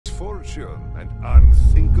misfortune and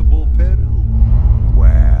unthinkable peril?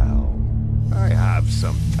 Well, I have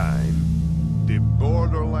some time. The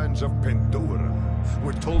Borderlands of Pandora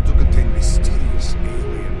were told to contain mysterious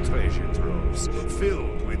alien treasure troves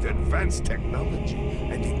filled with advanced technology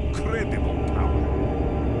and incredible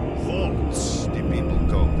power. Vaults, the people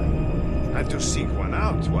called them. And to seek one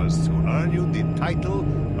out was to earn you the title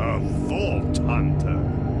of Vault Hunter.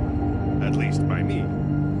 At least by me.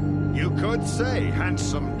 You could say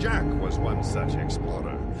Handsome Jack was one such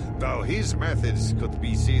explorer, though his methods could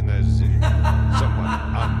be seen as somewhat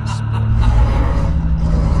unsporting.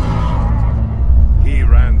 He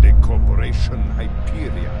ran the corporation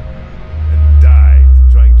Hyperion and died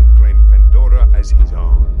trying to claim Pandora as his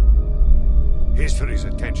own. History's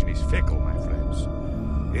attention is fickle, my friends.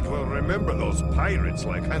 It will remember those pirates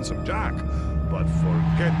like Handsome Jack, but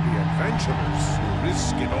forget the adventurers who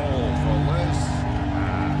risk it all for less.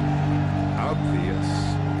 Obvious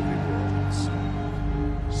rewards.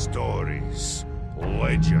 Stories,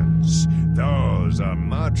 legends, those are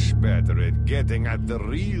much better at getting at the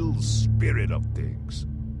real spirit of things.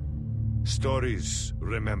 Stories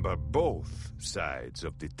remember both sides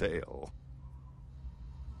of the tale.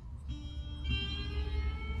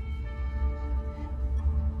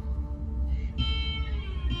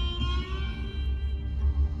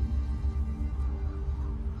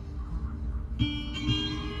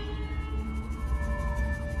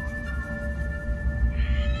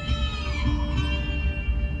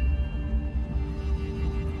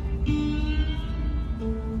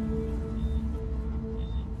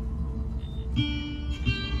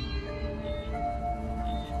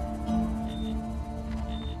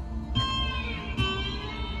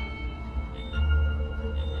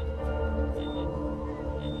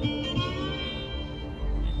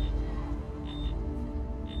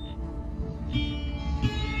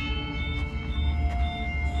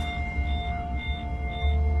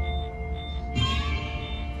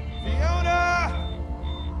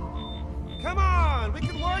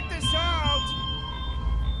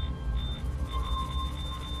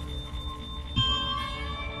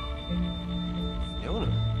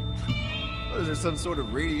 Is there some sort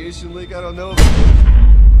of radiation leak I don't know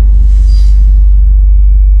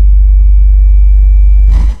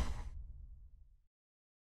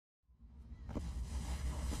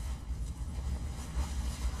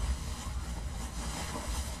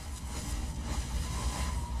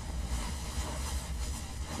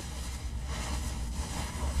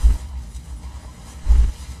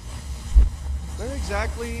Where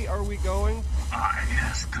exactly are we going? I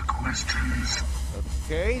ask the questions.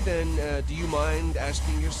 Okay, then do you mind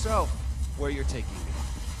asking yourself where you're taking me?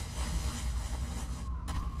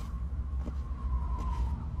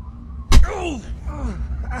 Oh!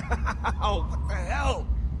 Ow! What the hell?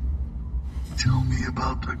 Tell me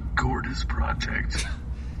about the Gordis project.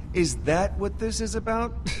 Is that what this is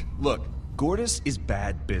about? Look, Gordis is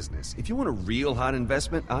bad business. If you want a real hot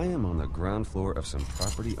investment, I am on the ground floor of some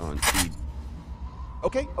property on Eden.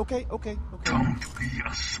 Okay. Don't be a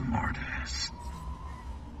smartass.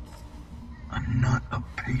 I'm not a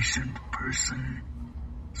patient person,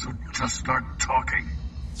 so just start talking.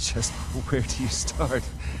 Just where do you start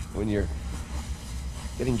when you're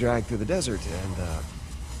getting dragged through the desert and,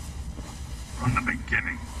 From the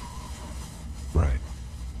beginning. Right.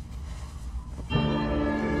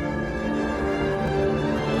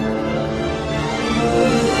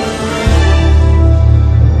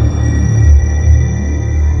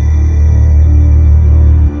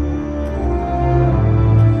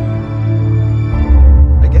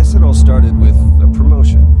 Started with a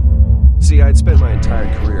promotion. See, I'd spent my entire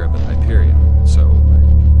career up at Hyperion, so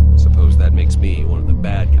I suppose that makes me one of the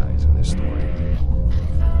bad guys in this story.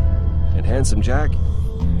 And Handsome Jack,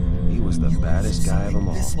 he was the baddest guy of them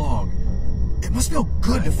all. This long. It must feel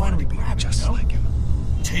good to finally grab it, just like him.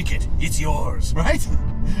 Take it, it's yours, right?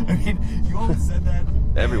 I mean, you always said that.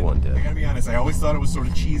 Everyone did. I gotta be honest, I always thought it was sort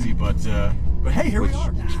of cheesy, but hey, here we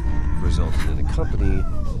are. Resulted in a company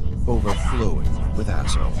overflowing with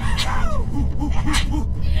assholes.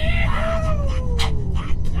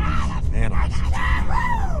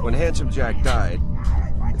 When Handsome Jack died,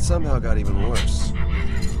 it somehow got even worse.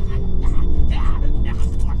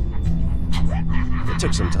 It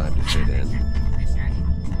took some time to fit in.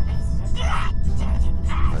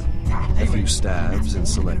 A few stabs and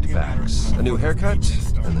select backs, a new haircut,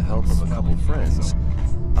 and the help of a couple friends,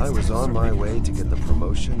 I was on my way to get the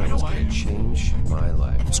promotion that was going to change my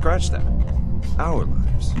life. Scratch that. Our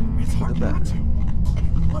lives. For the better.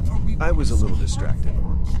 I was a little distracted.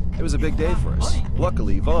 It was a big day for us.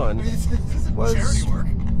 Luckily, Vaughn was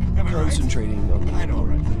concentrating on the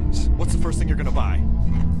important things. What's the first thing you're gonna buy?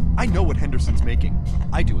 I know what Henderson's making.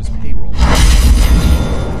 I do his payroll.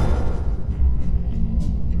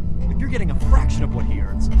 If you're getting a fraction of what he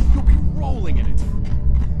earns, you'll be rolling in it.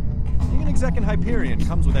 Being an exec in Hyperion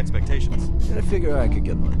comes with expectations. And I figure I could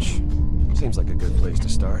get lunch. Seems like a good place to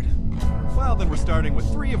start. Well, then we're starting with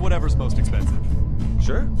 3 of whatever's most expensive.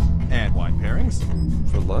 Sure. And wine pairings.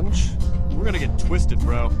 For lunch? We're gonna get twisted,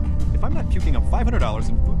 bro. If I'm not puking up $500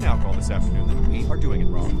 in food and alcohol this afternoon, then we are doing it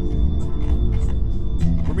wrong.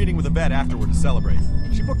 We're meeting with a vet afterward to celebrate.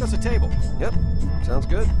 She booked us a table. Yep. Sounds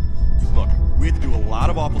good. Look, we had to do a lot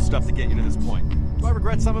of awful stuff to get you to this point. Do I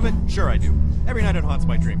regret some of it? Sure I do. Every night it haunts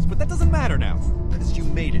my dreams, but that doesn't matter now. Because you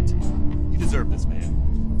made it. You deserve this,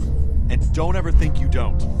 man. And don't ever think you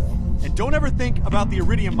don't. And don't ever think about the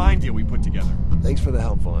Iridium mine deal we put together. Thanks for the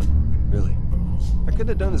help, Vaughn. Really. I couldn't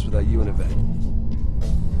have done this without you and Yvette.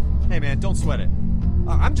 Hey man, don't sweat it.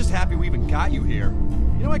 I'm just happy we even got you here.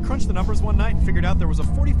 You know, I crunched the numbers one night and figured out there was a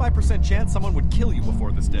 45% chance someone would kill you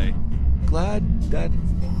before this day. Glad that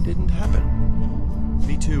didn't happen.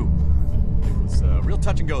 Me too. It was real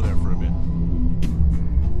touch and go there for a bit.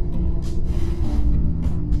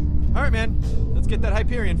 All right, man. Let's get that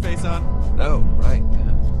Hyperion face on. Oh, right. Yeah.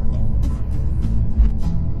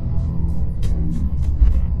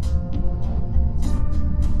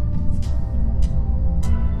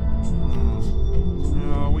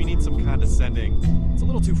 We need some condescending. It's a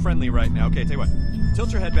little too friendly right now. Okay, tell you what.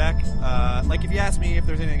 Tilt your head back. Like if you ask me if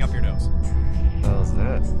there's anything up your nose. How's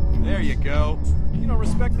that? There you go. You don't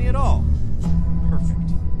respect me at all. Perfect.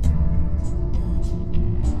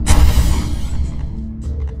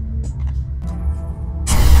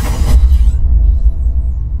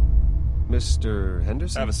 Mr.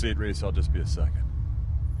 Henderson? Have a seat, Reese. I'll just be a second.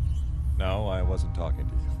 No, I wasn't talking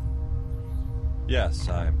to you. Yes,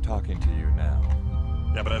 I'm talking to you now.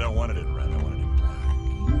 Yeah, but I don't want it in red. I want it in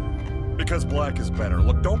black. Because black is better.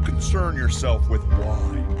 Look, don't concern yourself with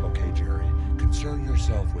why, okay, Jerry? Concern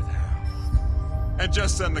yourself with how. And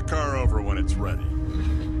just send the car over when it's ready.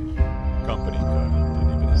 Company car. Didn't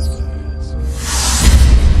even have to ask.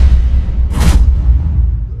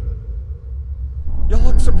 You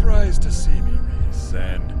look surprised to see me, Reese,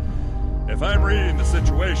 and if I'm reading the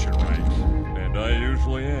situation right, and I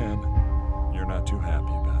usually am, you're not too happy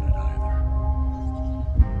about it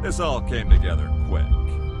either. This all came together quick.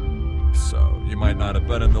 So, you might not have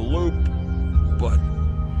been in the loop, but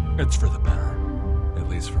it's for the better. At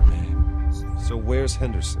least for me. So where's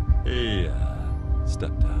Henderson? He,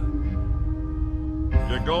 stepped out.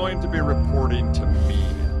 You're going to be reporting to me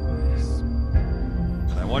now, Reese.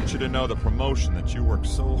 And I want you to know the promotion that you worked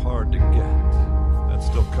so hard to get, that's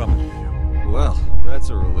still coming to you. Well, that's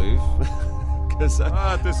a relief.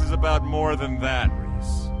 But this is about more than that,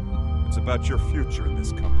 Reese. It's about your future in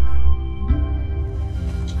this company.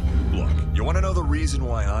 Look, you want to know the reason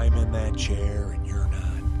why I'm in that chair and you're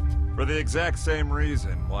not? For the exact same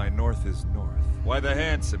reason why North is North. Why the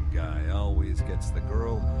handsome guy always gets the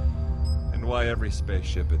girl. And why every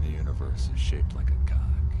spaceship in the universe is shaped like a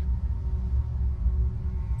cock.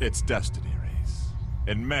 It's destiny, Reese.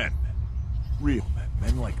 And men, real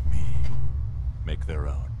men like me, make their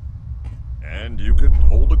own. And you could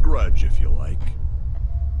hold a grudge if you like.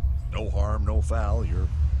 No harm, no foul. Your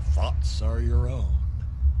thoughts are your own.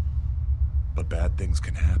 But bad things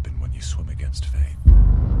can happen when you swim against fate.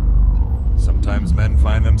 Sometimes men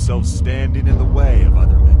find themselves standing in the way of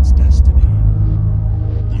other men's destiny.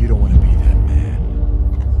 You don't want to be that man.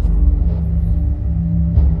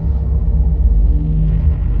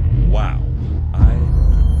 Wow. I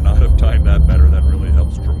could not have timed that better. That really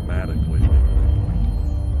helps dramatically make my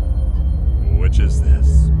point. Which is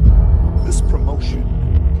this. This promotion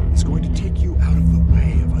is going to take you out of the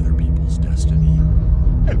way of other people's destiny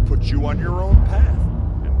and put you on your own path.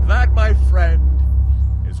 And that, my friend,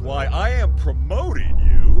 is why I am promoting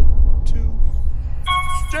you to...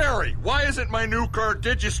 Jerry, why isn't my new car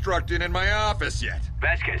Digistructing in my office yet?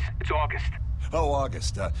 Vasquez, it's August. Oh,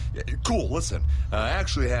 August. Yeah, cool, listen. I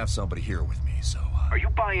actually have somebody here with me, so... Are you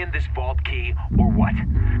buying this vault key, or what?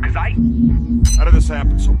 Because How did this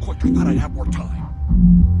happen so quick? I thought I'd have more time.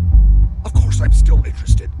 Of course I'm still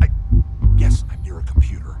interested. Yes, I'm near a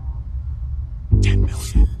computer. 10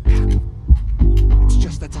 million. It's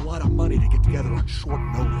just that's a lot of money to get together on short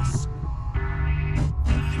notice.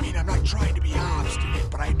 I mean, I'm not trying to be obstinate,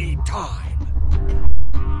 but I need time.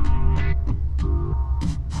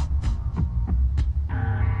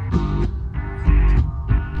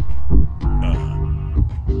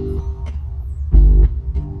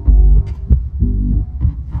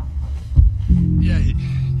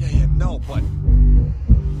 Yeah, no, but...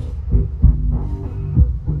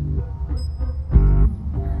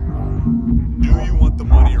 Do you want the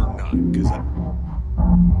money or not, because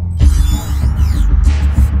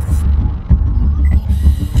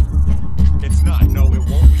it's not. No, it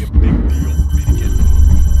won't be a big deal for me to get.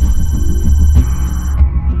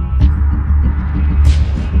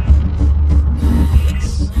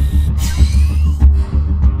 Yes.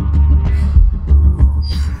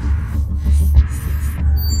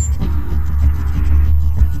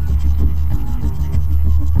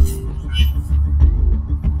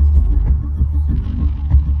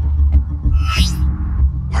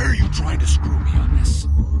 Why are you trying to screw me on this?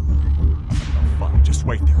 Oh, fine, just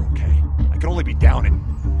wait there, okay? I can only be down in.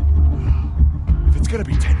 If it's gonna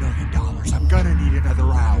be $10 million, I'm gonna need another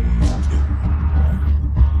hour or two.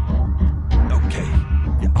 Okay,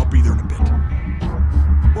 yeah, I'll be there in a bit.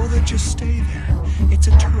 Well, then just stay there. It's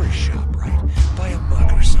a tourist shop, right? Buy a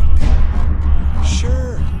mug or something.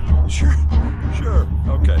 Sure.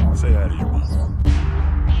 Okay, say hi to your mom.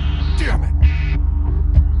 Damn it!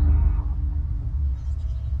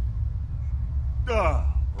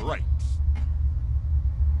 Right.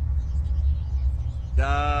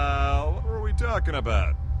 What were we talking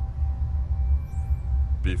about?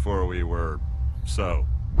 Before we were so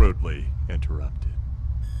rudely interrupted.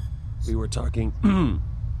 We were talking...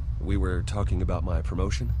 we were talking about my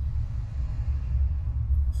promotion.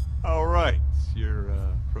 All right, your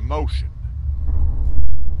promotion.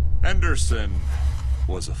 Henderson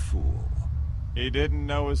was a fool. He didn't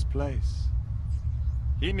know his place.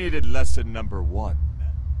 He needed lesson number 1.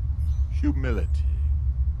 Humility.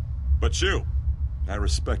 But you, I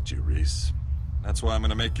respect you, Reese. That's why I'm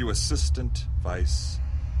gonna make you assistant vice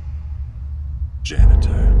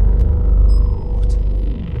janitor. What?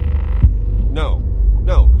 No,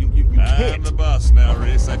 you can't. I'm the boss now,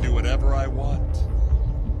 Reese. I do whatever I want.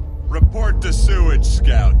 Report to Sewage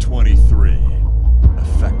Scout 23.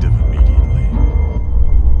 Effective immediately.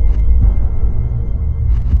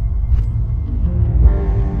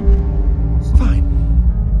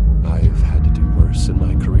 In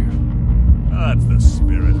my career. That's the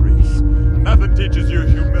spirit, Reese. Nothing teaches you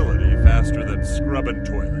humility faster than scrubbing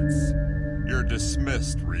toilets. You're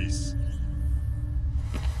dismissed, Reese.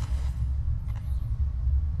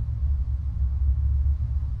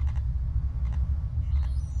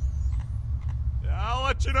 I'll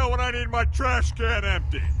let you know when I need my trash can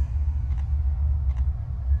emptied.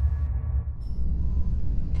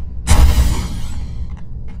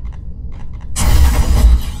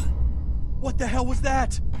 What the hell was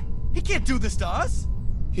that? He can't do this to us!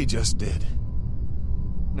 He just did.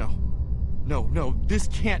 No, this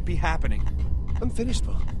can't be happening. I'm finished,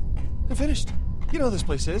 Bo. I'm finished. You know how this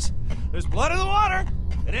place is. There's blood in the water,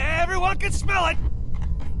 and everyone can smell it!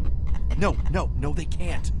 No, they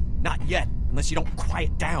can't. Not yet, unless you don't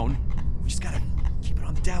quiet down. We just gotta keep it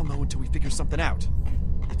on the down low until we figure something out.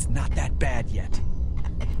 It's not that bad yet.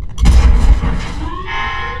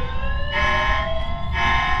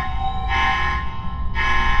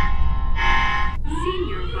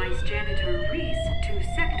 Senior Vice Janitor Reese to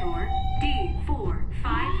Sector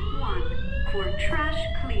D451 for trash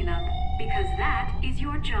cleanup, because that is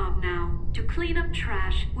your job now, to clean up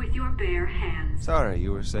trash with your bare hands. Sorry,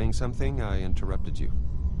 you were saying something? I interrupted you.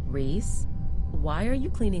 Reese, why are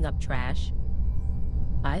you cleaning up trash?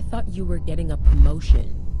 I thought you were getting a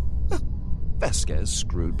promotion. Vasquez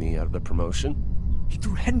screwed me out of the promotion. He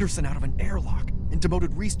threw Henderson out of an airlock and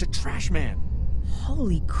demoted Reese to trash man.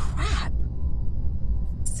 Holy crap!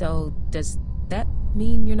 So, does that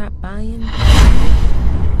mean you're not buying?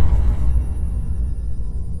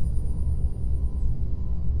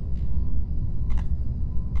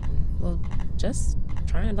 Well, just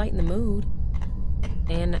try and lighten the mood.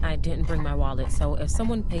 And I didn't bring my wallet, so if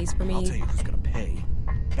someone pays for me... I'll tell you who's gonna pay.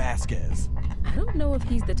 Vasquez. I don't know if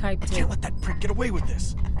he's the type to... Can't let that prick get away with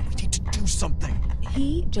this. We need to do something.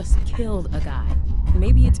 He just killed a guy.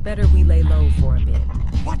 Maybe it's better we lay low for a bit.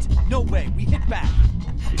 What? No way. We hit back.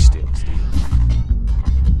 We steal his deal.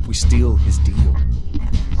 We steal his deal.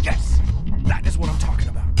 Yes! That is what I'm talking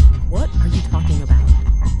about. What are you talking about?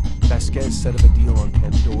 Vasquez set up a deal on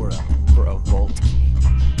Pandora for a vault key.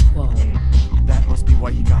 Whoa. That must be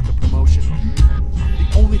why he got the promotion.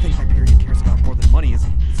 The only thing Hyperion cares about more than money is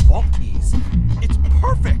vault keys. It's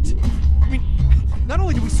perfect! I mean, not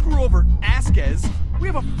only do we screw over Vasquez, we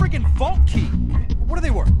have a friggin' vault key. What are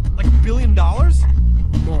they worth? Like $1 billion?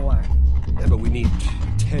 More. Yeah, but we need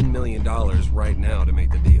 $10 million right now to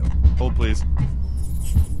make the deal. Hold, please.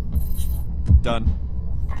 Done.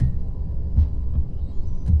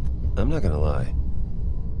 I'm not gonna lie.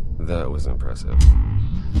 That was impressive.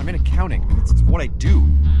 I'm in accounting. I mean, it's what I do.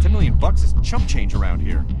 $10 million is chump change around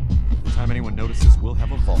here. By the time anyone notices, we'll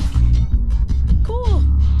have a vault key. Cool.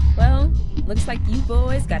 Well, Looks like you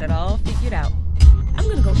boys got it all figured out. I'm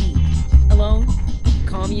gonna go eat. Alone?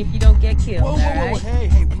 Call me if you don't get killed, Whoa, alright?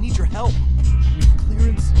 hey, we need your help. We need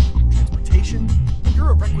clearance, transportation.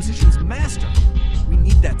 You're a requisitions master. We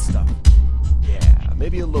need that stuff. Yeah,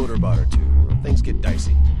 maybe a loader bot or two. Things get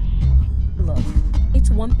dicey. Look, it's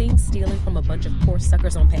one thing stealing from a bunch of poor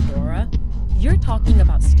suckers on Pandora. You're talking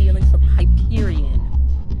about stealing from Hyperion.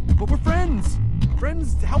 But we're friends.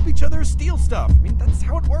 Friends help each other steal stuff. I mean, that's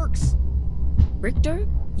how it works. Richter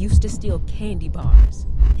used to steal candy bars.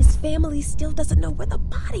 His family still doesn't know where the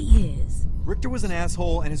body is. Richter was an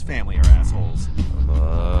asshole, and his family are assholes. Come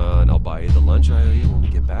on, I'll buy you the lunch I owe you when we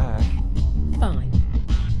get back. Fine.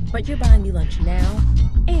 But you're buying me lunch now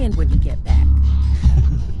and when you get back.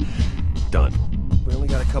 Done. We only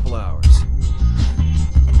got a couple hours.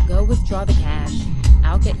 Go withdraw the cash.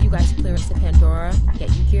 I'll get you guys clearance to Pandora, get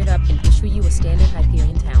you geared up, and issue you a standard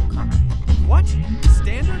Hyperion town car. What?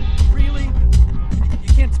 Standard? Really?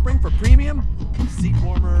 You can't spring for premium? Seat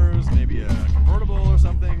warmers, maybe a convertible or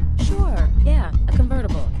something? Sure, yeah, a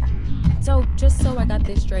convertible. So, just so I got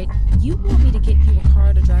this straight, you want me to get you a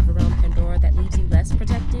car to drive around Pandora that leaves you less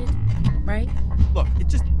protected, right? Look,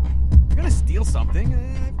 you're gonna steal something,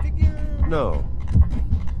 I figure... No,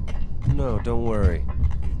 don't worry.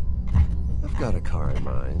 I've got a car in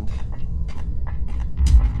mind.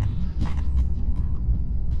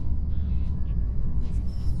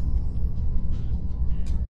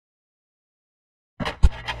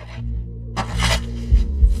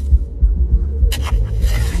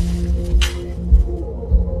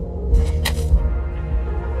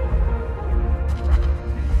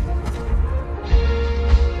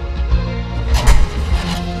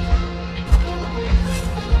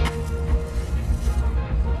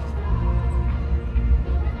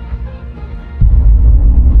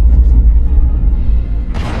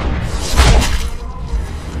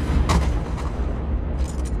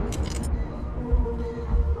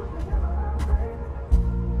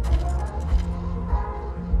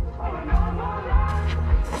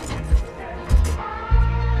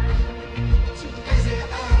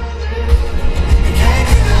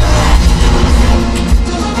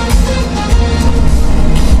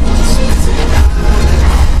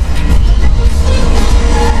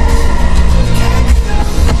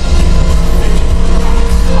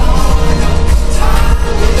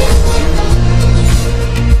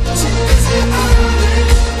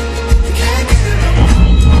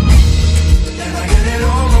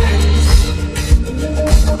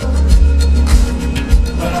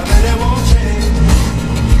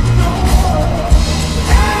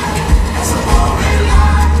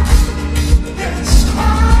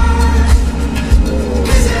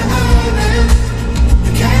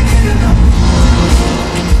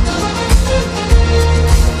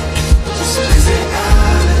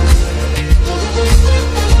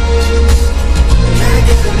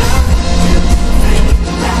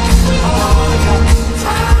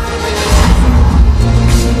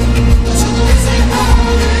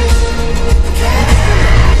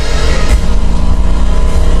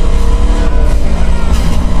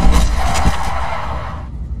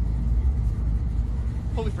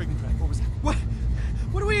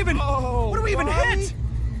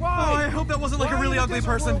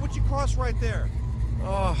 What'd you cross right there?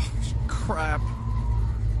 Oh, crap.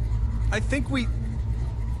 I think we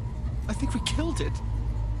killed it.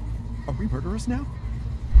 Are we murderers now?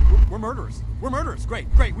 We're murderers. We're murderers. Great,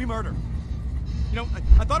 we murder. You know,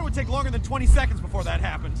 I thought it would take longer than 20 seconds before that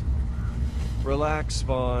happened. Relax,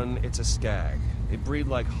 Vaughn. It's a skag. They breed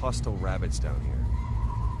like hostile rabbits down here.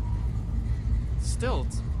 Still,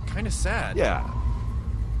 it's kind of sad. Yeah.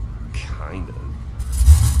 Kind of.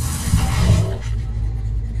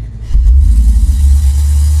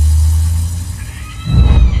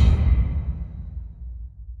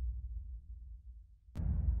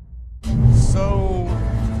 So,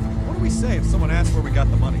 what do we say if someone asks where we got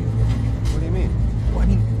the money? What do you mean? Well, I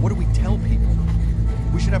mean, what do we tell people?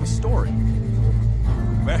 We should have a story.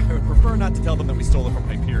 I would prefer not to tell them that we stole it from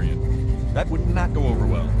Hyperion. That would not go over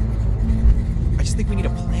well. I just think we need a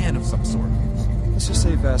plan of some sort. Let's just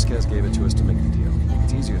say Vasquez gave it to us to make the deal.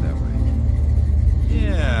 It's easier that way.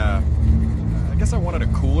 Yeah. I guess I wanted a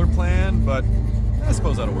cooler plan, but I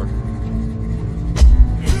suppose that'll work.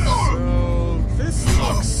 So, this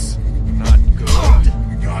looks not good.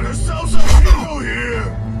 We got ourselves a hero here!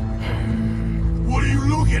 What are you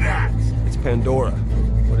looking at? It's Pandora.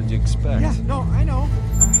 What did you expect? Yeah, no, I know.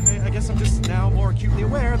 I guess I'm just now more acutely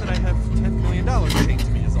aware that I have $10 million chained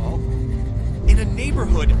to me is all. In a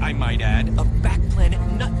neighborhood, I might add, of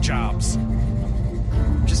backplanet nut jobs.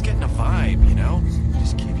 I'm just getting a vibe, you know?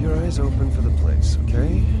 Just keep your eyes open for the place,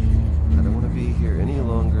 okay? I don't want to be here any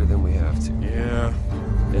longer than we have to. Yeah.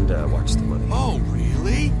 And, watch the money. Oh,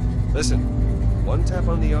 really? Listen, one tap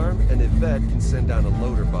on the arm, and Yvette can send down a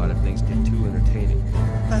loader bot if things get too entertaining.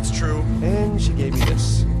 That's true. And she gave me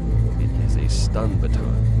this. It is a stun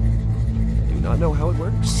baton. I do not know how it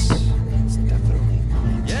works. It's definitely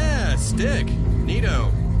neat. Yeah, stick. Neato.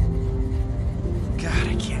 God,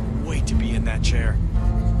 I can't wait to be in that chair.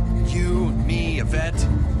 You, me, Yvette.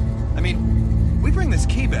 I mean, we bring this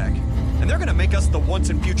key back, and they're gonna make us the once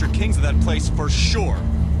and future kings of that place for sure.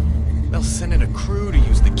 They'll send in a crew to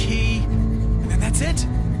use the key, and then that's it.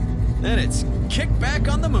 Then it's kick back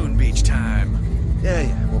on the moon beach time.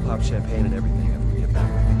 Yeah, we'll pop champagne and everything after we get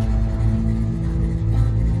back with the key.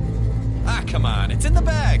 Ah, come on, it's in the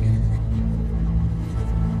bag.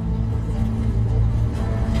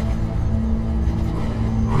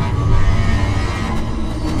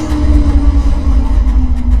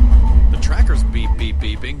 The tracker's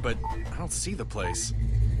beeping, but I don't see the place.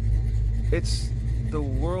 It's the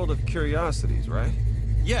world of curiosities, right?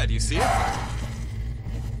 Yeah, do you see it?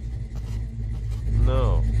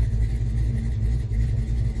 No.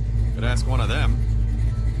 Could ask one of them.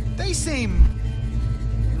 They seem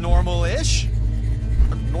normal-ish.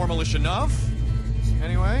 Or normal-ish enough.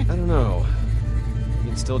 Anyway. I don't know. You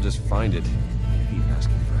can still just find it. Keep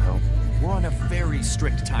asking for help. We're on a very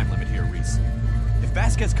strict time limit here, Reese. If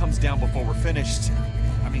Vasquez comes down before we're finished,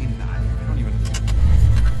 I mean, I don't even...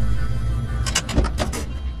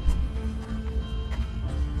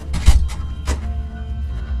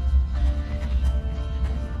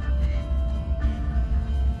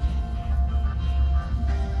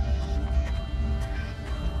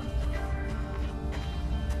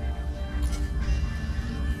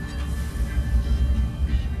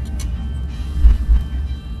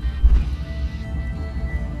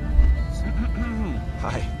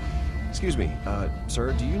 Hi. Excuse me,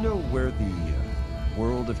 sir, do you know where the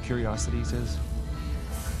world of curiosities is?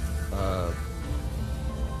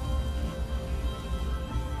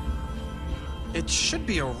 It should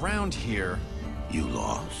be around here. You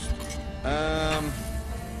lost?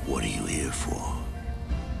 What are you here for?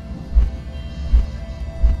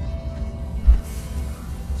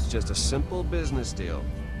 It's just a simple business deal.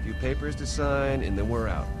 A few papers to sign, and then we're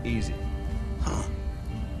out. Easy. Huh?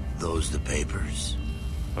 Those the papers?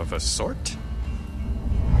 Of a sort?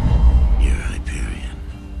 You're Hyperion.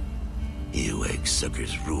 Earwig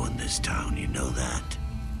suckers ruined this town, you know that?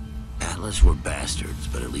 Atlas were bastards,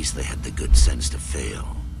 but at least they had the good sense to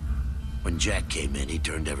fail. When Jack came in, he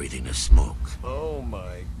turned everything to smoke. Oh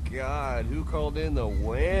my god, who called in the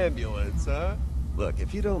wambulance, huh? Look,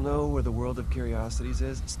 if you don't know where the world of curiosities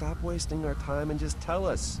is, stop wasting our time and just tell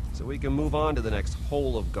us, so we can move on to the next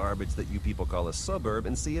hole of garbage that you people call a suburb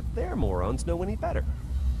and see if their morons know any better.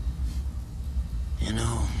 You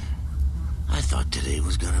know, I thought today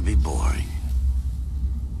was gonna be boring.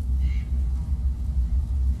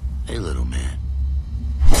 Hey, little man.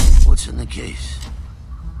 What's in the case?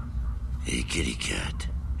 Hey, kitty cat.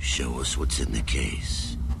 Show us what's in the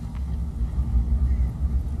case.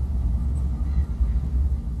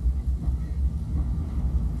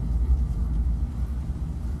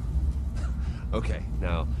 Okay,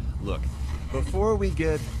 now, look, before we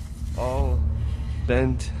get all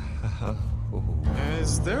bent...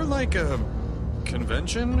 Is there like a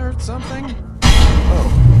convention or something?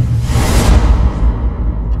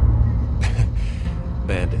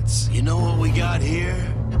 Bandits. You know what we got here?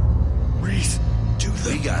 Reese,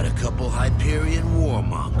 We got a couple Hyperion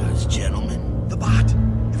warmongers, gentlemen. The bot!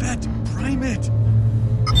 Yvette, prime it!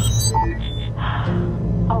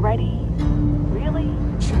 Already? Really?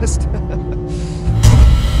 Just...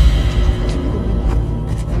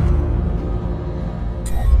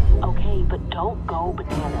 Okay, but don't go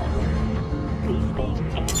bananas. These things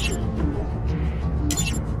ain't cheap.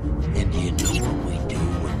 And do you know what we do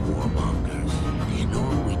with warmongers? Do you know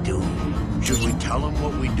what we do? Should we tell them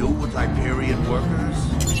what we do with Hyperion workers?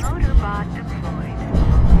 Motorbot deployed.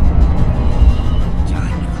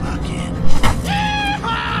 Time to clock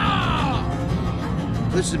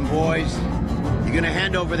in. Listen, boys. You're gonna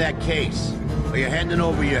hand over that case, or you're handing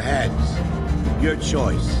over your heads. Your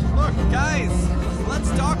choice. Look, guys, let's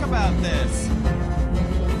talk about this.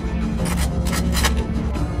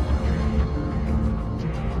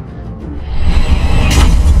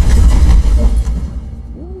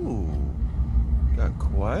 Ooh, got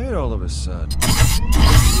quiet all of a sudden.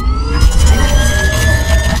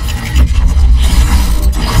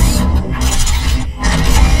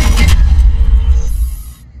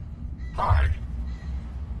 Hi.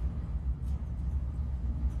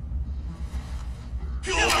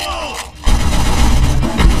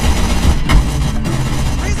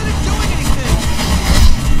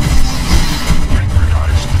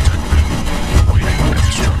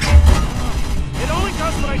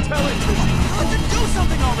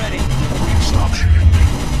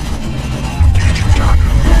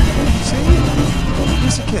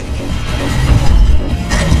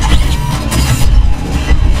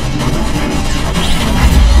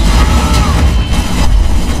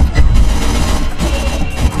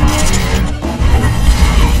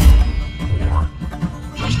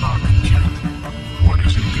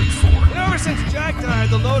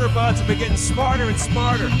 The loader bots have been getting smarter and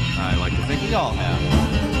smarter. I like to think we all have.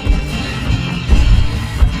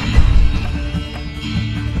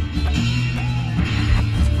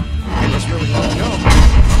 Let's really let it go.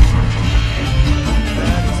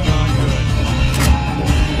 That is not good.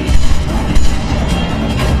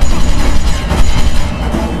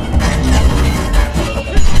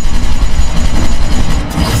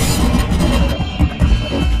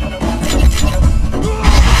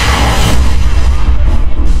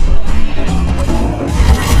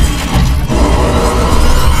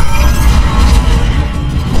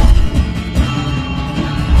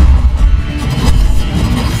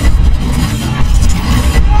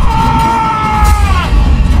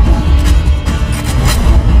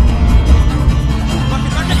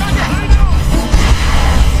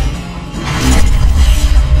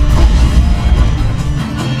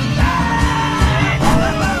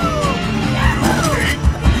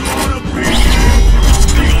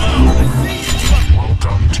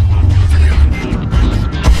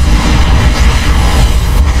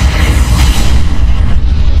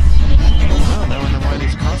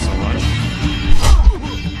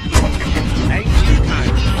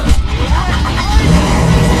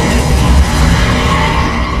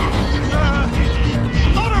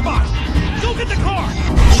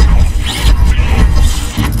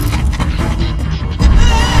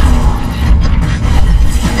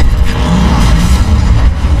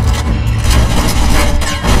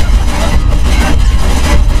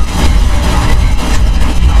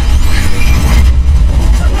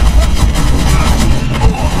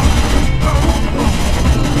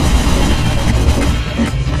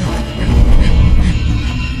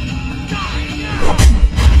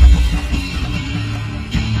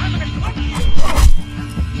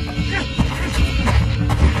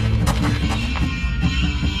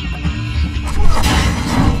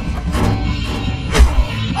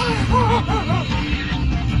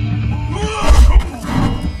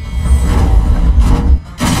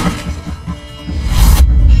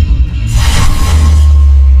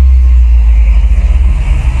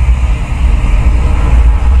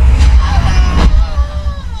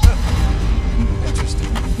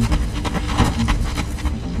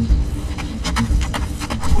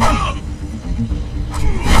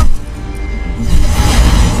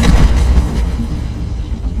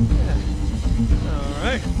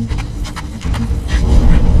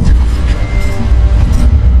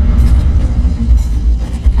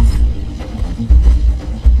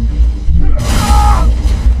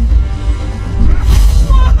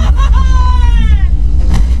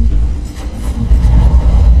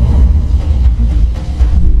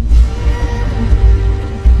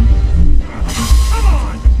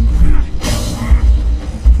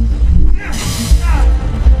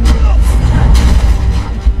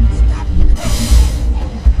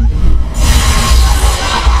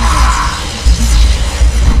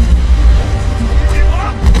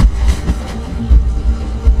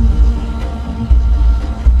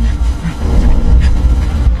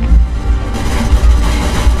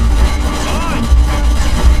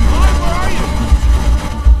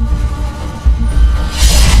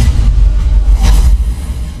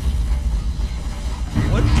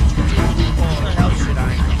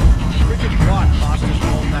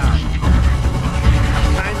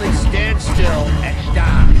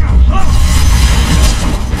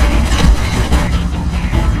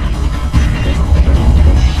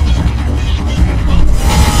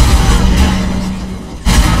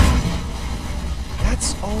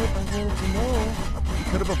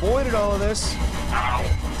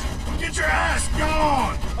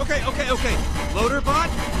 Okay. Loader bot,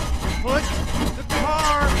 put the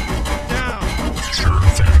car down. Sure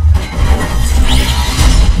thing.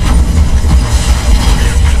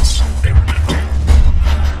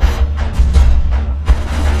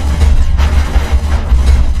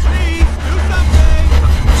 Please, do something!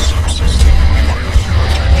 Subsystem requires your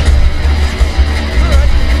attention. Good.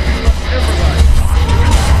 Everybody.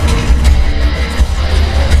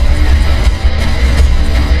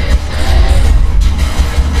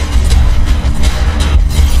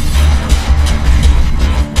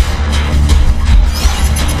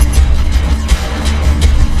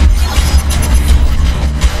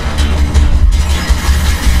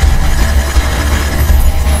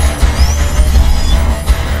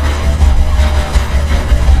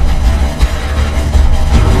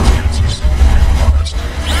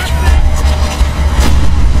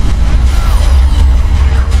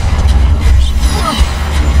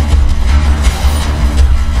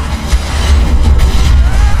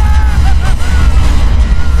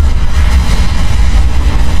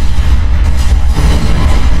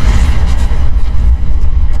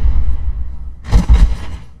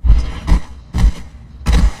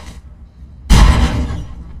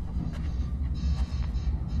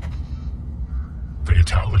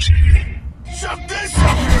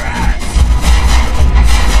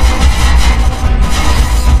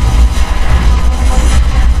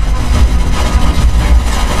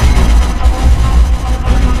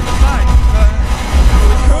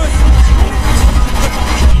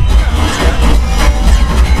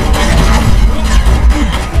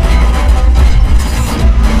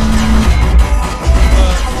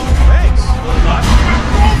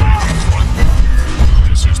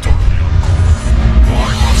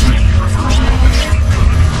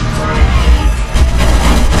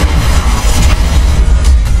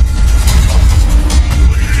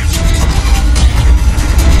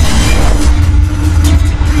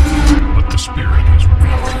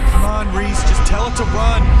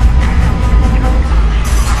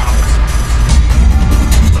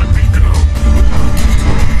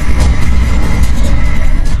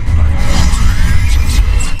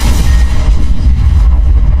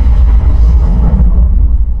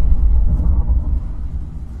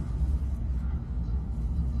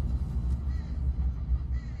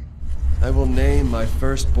 I will name my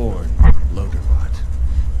firstborn Loaderbot.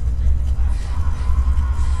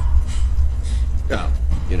 Oh,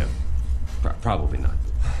 you know, probably not.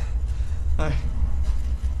 I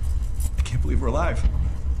can't believe we're alive.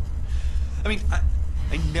 I mean,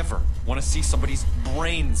 I never want to see somebody's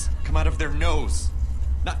brains come out of their nose.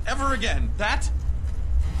 Not ever again. That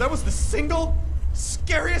was the single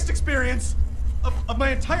scariest experience of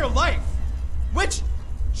my entire life. Which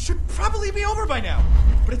should probably be over by now.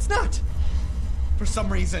 But it's not. For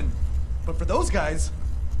some reason. But for those guys,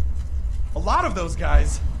 a lot of those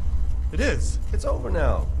guys, it is. It's over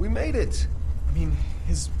now. We made it. I mean,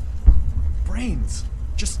 his brains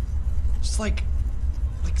just like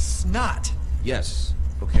snot. Yes.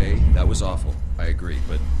 Okay, that was awful. I agree,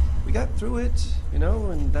 but we got through it, you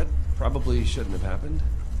know, and that probably shouldn't have happened.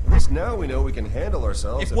 At least now we know we can handle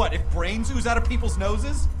ourselves. If brains ooze out of people's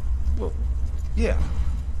noses? Well, yeah,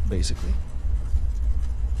 basically.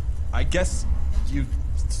 I guess you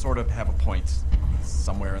sort of have a point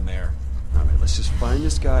somewhere in there. All right, let's just find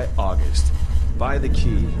this guy, August. Buy the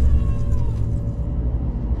key.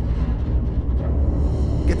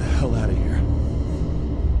 Get the hell out of here.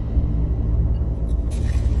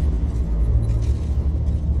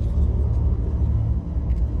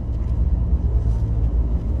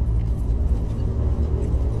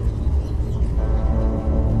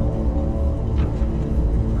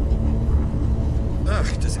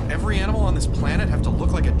 Does every animal on this planet have to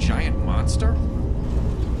look like a giant monster?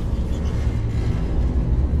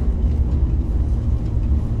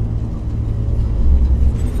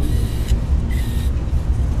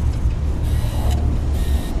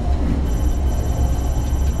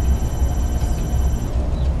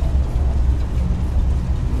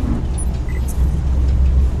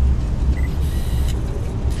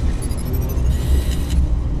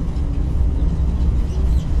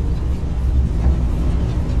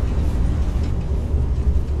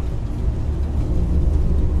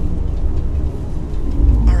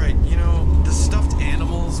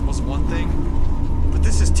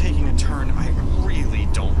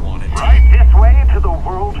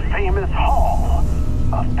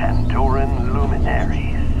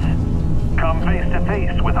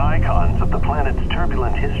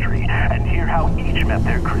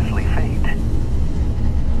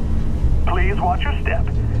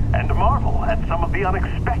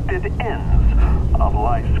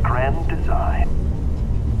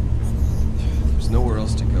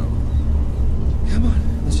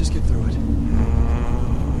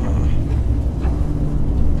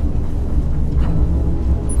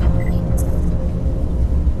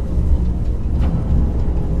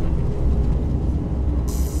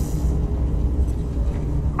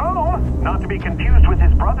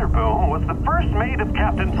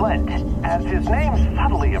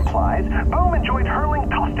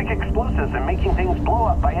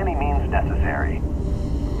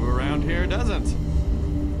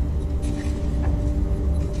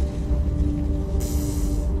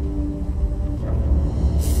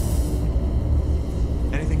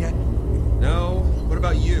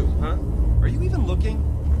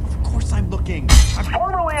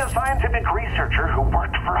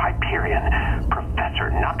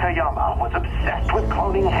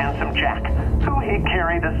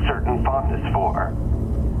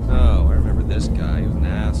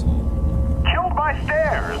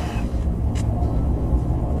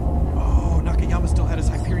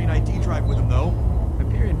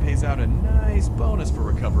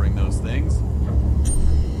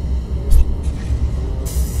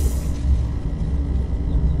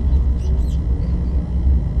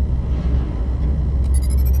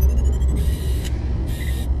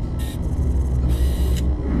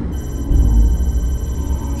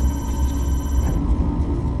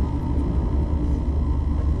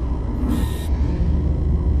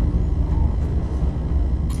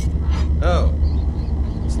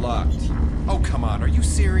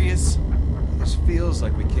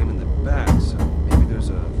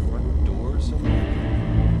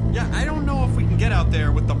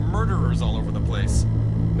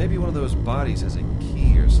 Has a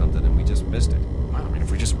key or something and we just missed it. Wow, I mean,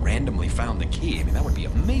 if we just randomly found the key, I mean, that would be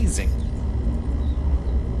amazing.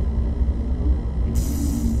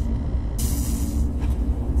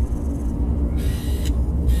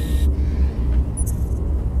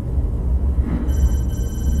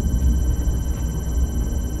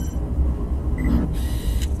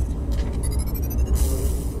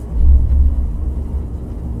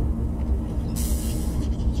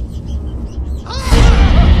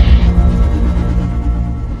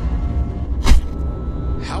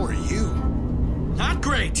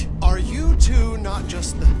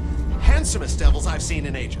 handsomest devils I've seen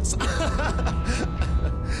in ages.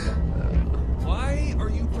 Why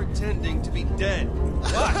are you pretending to be dead?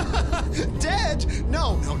 What? Dead?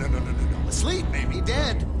 No. Asleep, maybe.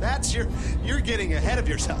 Dead. That's you're getting ahead of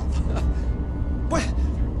yourself. What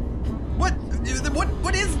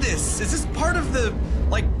is this? Is this part of the,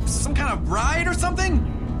 like, some kind of ride or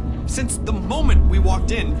something? Since the moment we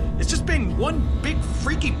walked in, it's just been one big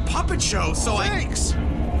freaky puppet show, so Thanks.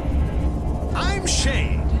 I'm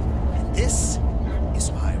Shade, and this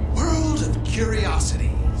is my world of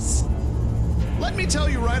curiosities. Let me tell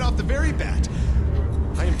you right off the very bat,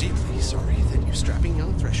 I am deeply sorry that you strapping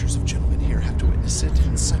young threshers of gentlemen here have to witness it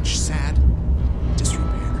in such sad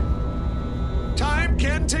disrepair. Time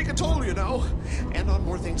can take a toll, you know, and on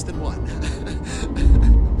more things than one.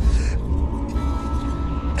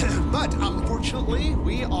 But unfortunately,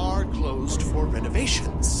 we are closed for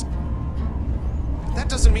renovations. That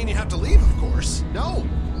doesn't mean you have to leave, of course. No.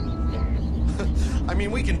 I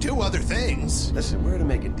mean, we can do other things. Listen, we're to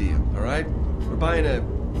make a deal, all right? We're buying a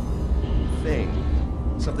thing.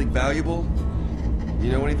 Something valuable.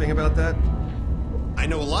 You know anything about that? I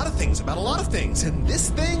know a lot of things about a lot of things, and this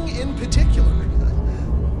thing in particular.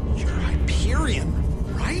 You're Hyperion,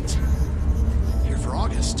 right? Here for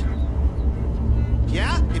August.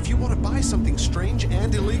 Yeah, if you want to buy something strange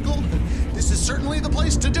and illegal, this is certainly the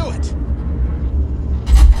place to do it.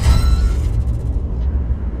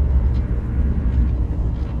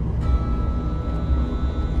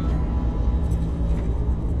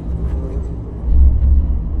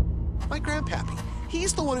 My grandpappy,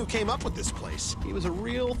 he's the one who came up with this place. He was a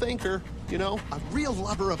real thinker, you know, a real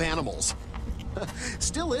lover of animals.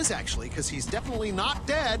 Still is, actually, because he's definitely not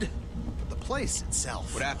dead. But the place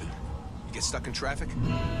itself. What happened? You get stuck in traffic?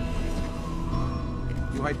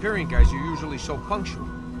 You Hyperion guys are usually so punctual.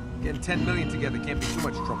 Getting 10 million together can't be too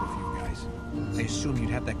much trouble for you guys. I assume you'd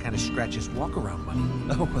have that kind of scratches walk-around money.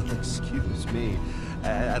 Oh, well, excuse me.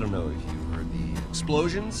 I don't know if you heard the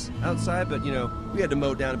explosions outside, but, you know, we had to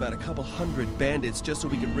mow down about a couple hundred bandits just so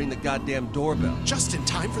we could ring the goddamn doorbell. Just in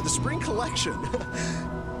time for the spring collection.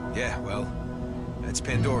 Yeah, well, that's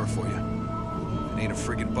Pandora for you. It ain't a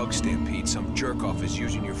friggin' bug stampede. Some jerk-off is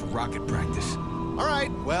using you for rocket practice. All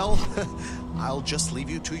right, well, I'll just leave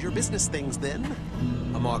you to your business things then.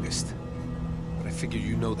 I'm August, but I figure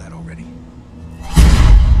you know that already.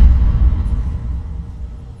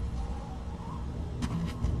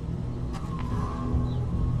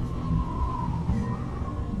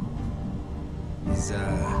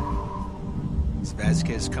 Is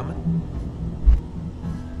Vasquez coming?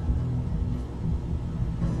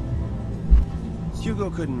 Hugo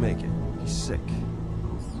couldn't make it. He's sick.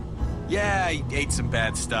 Yeah, he ate some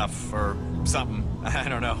bad stuff, or something. I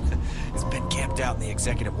don't know. He's been camped out in the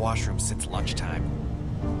executive washroom since lunchtime.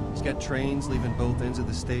 He's got trains leaving both ends of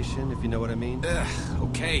the station, if you know what I mean.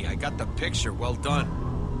 Okay, I got the picture. Well done.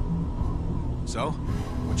 So,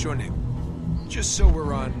 what's your name? Just so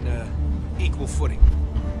we're on equal footing.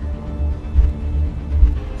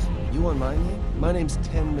 You want my name? My name's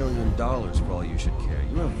 $10 million for all you should care.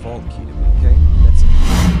 You're a vault key to me, okay? That's it.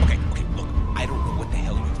 Okay, look, I don't know what the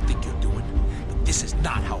hell you think you're doing, but this is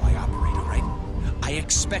not how I operate, all right? I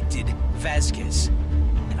expected Vasquez,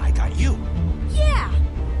 and I got you. Yeah!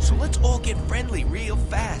 So let's all get friendly real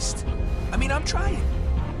fast. I mean, I'm trying.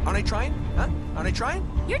 Aren't I trying? Huh? Aren't I trying?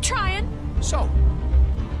 You're trying. So,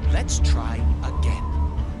 let's try again.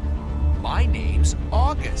 My name's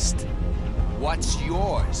August. What's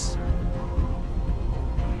yours?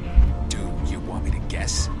 Do you want me to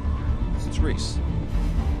guess? It's Reese.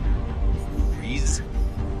 Reese?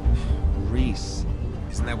 Reese.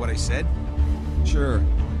 Isn't that what I said? Sure.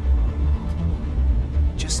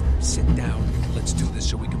 Just sit down and let's do this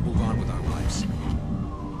so we can move on with our lives.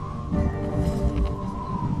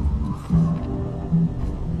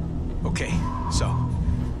 Okay, so,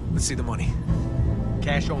 let's see the money.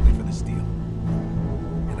 Cash only for this deal.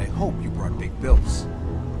 And I hope you brought big bills.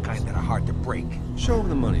 The kind that are hard to break. Show him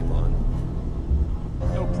the money, Vaughn.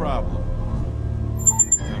 No problem.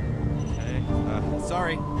 Okay,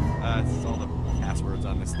 sorry. It's all the passwords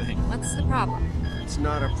on this thing. What's the problem? It's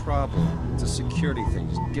not a problem. It's a security thing.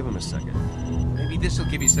 Just give him a second. Maybe this will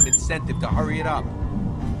give you some incentive to hurry it up.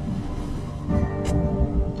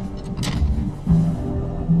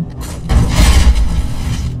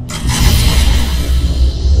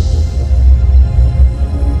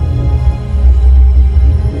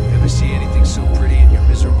 Ever see anything so pretty in your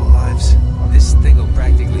miserable lives? This thing will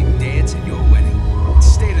practically dance at your wedding. It's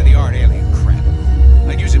state-of-the-art alien crap.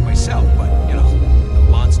 I'd use it myself, but, you know, the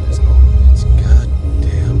monsters and all. It's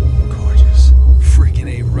goddamn gorgeous. Freaking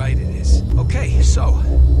A right it is. Okay, so,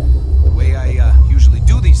 the way I usually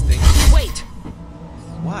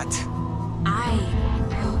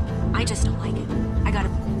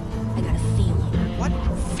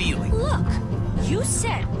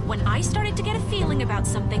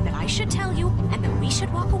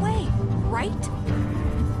right?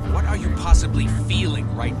 What are you possibly feeling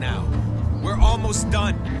right now? We're almost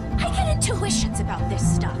done. I get intuitions about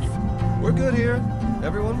this stuff. We're good here.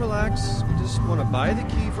 Everyone relax. We just want to buy the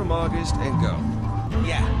key from August and go.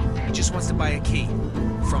 Yeah, he just wants to buy a key.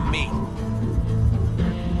 From me.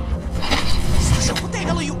 Sasha, what the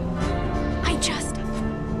hell are you...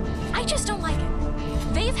 I just don't like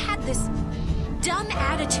it. They've had this dumb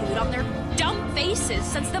attitude on their dumb faces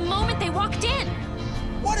since the moment they walked in.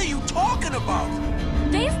 What are you talking about?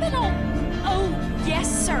 They've been all, oh,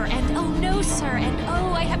 yes, sir, and oh, no, sir, and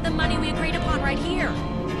oh, I have the money we agreed upon right here.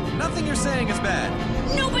 Nothing you're saying is bad.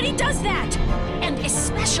 Nobody does that! And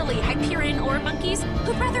especially Hyperion ore monkeys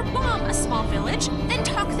who'd rather bomb a small village than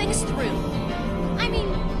talk things through. I mean,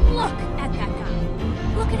 look at that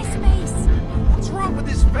guy. Look at his face. What's wrong with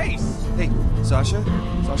his face? Hey, Sasha?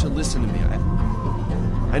 Sasha, listen to me.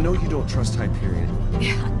 I know you don't trust Hyperion.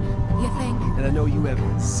 Yeah, you think? And I know you have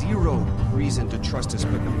zero reason to trust us,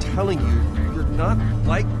 but I'm telling you, you're not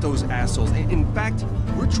like those assholes. In fact,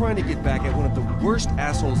 we're trying to get back at one of the worst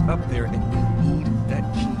assholes up there, and we need that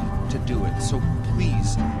key to do it. So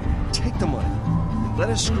please, take the money and let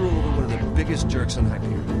us screw over one of the biggest jerks on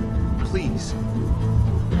Hyperion. Please.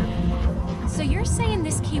 So you're saying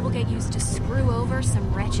this key will get used to screw over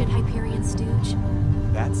some wretched Hyperion stooge?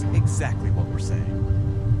 That's exactly what we're saying.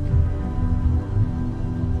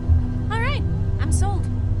 Alright, I'm sold.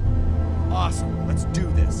 Awesome, let's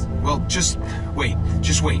do this. Well, just wait.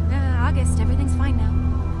 Just wait. August, everything's fine now.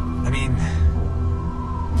 I mean...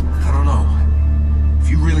 I don't know. If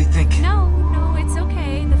you really think... No, it's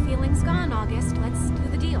okay. The feeling's gone, August. Let's do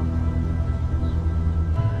the deal.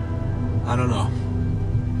 I don't know.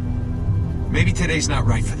 Maybe today's not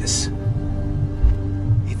right for this.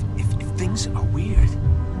 If things are weird,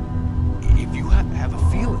 if you have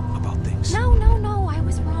a feeling about things... No, I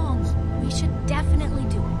was wrong. We should definitely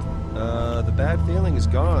do it. The bad feeling is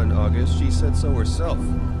gone, August. She said so herself.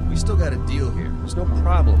 We still got a deal here. There's no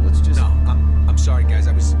problem. Let's just... No, I'm sorry, guys.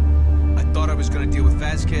 I thought I was gonna deal with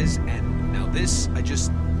Vasquez, and now this, I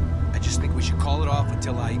just think we should call it off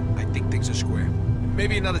until I think things are square.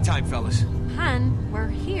 Maybe another time, fellas. Hun, we're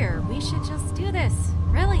here. We should just do this.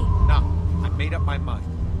 Really? No, I made up my mind.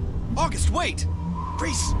 August, wait!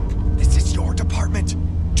 Priest, this is your department.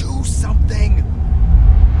 Do something!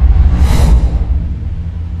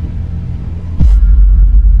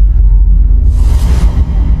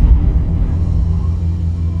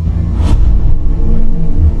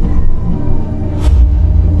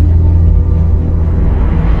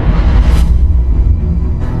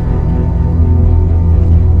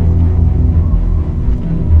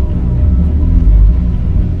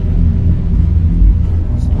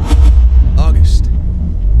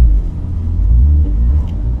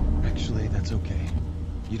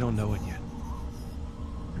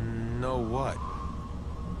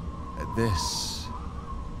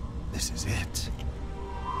 This is it.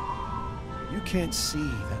 You can't see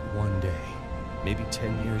that one day, maybe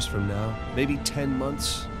 10 years from now, maybe 10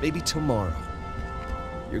 months, maybe tomorrow.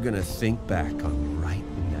 You're gonna think back on right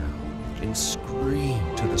now and scream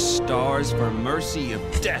to the stars for mercy of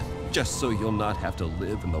death, just so you'll not have to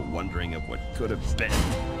live in the wondering of what could have been.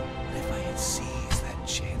 What if I had seized that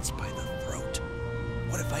chance by the throat?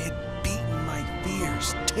 What if I had beaten my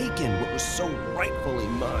fears, taken what was so rightfully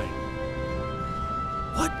mine?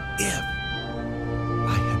 What if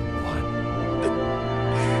I had won?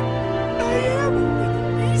 I am a winner,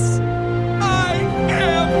 Reese! I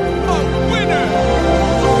am a winner!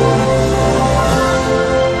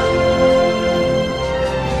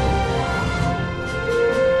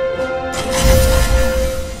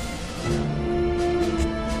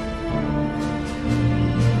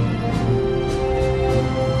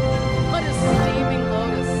 What a steaming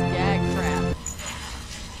load of skag crap.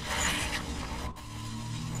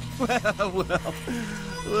 Well,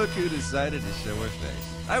 look who decided to show her face.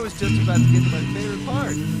 I was just about to get to my favorite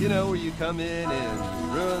part. You know, where you come in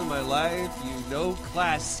and ruin my life, you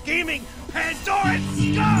no-class scheming Pandoran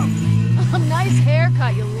scum! A nice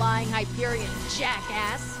haircut, you lying Hyperion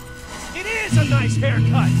jackass. It is a nice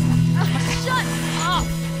haircut! Shut up!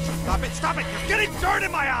 Stop it! You're getting dirt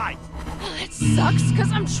in my eye! It sucks,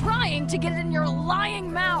 because I'm trying to get it in your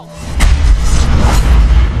lying mouth.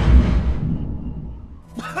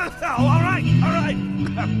 All right.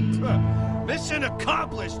 Mission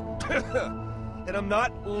accomplished. And I'm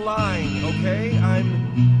not lying, okay?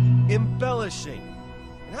 I'm embellishing.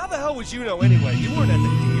 And how the hell would you know anyway? You weren't at the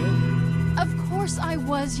deal. Of course I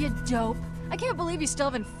was, you dope. I can't believe you still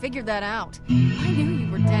haven't figured that out. I knew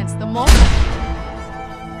you were dense the moment...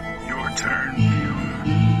 Your turn, Fiona.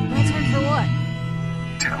 My turn for what?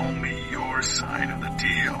 Tell me your side of the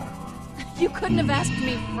deal. You couldn't have asked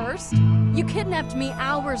me first? You kidnapped me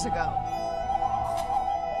hours ago.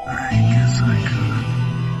 I guess I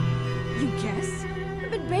could. You guess? I've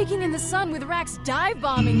been baking in the sun with Rax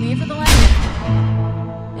dive-bombing me for the last...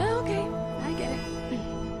 Yeah, okay, I get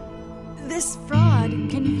it. This fraud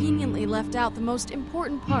conveniently left out the most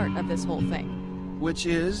important part of this whole thing. Which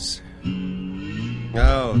is...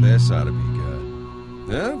 Oh, this ought to be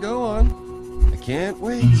good. Yeah, go on. I can't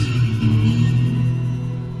wait.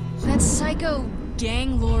 That psycho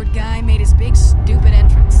gang lord guy made his big stupid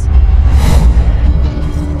entrance.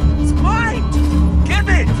 It's mine! Give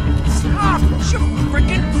it! Stop! It's your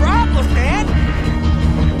freaking problem, man!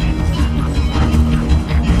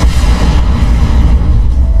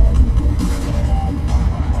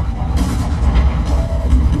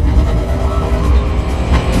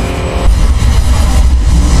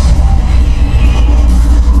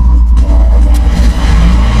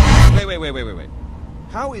 Wait.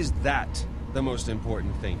 How is that the most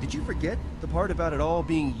important thing? Did you forget the part about it all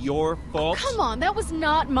being your fault? Come on, that was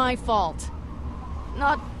not my fault.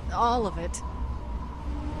 Not all of it.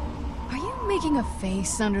 Are you making a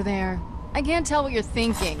face under there? I can't tell what you're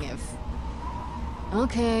thinking if...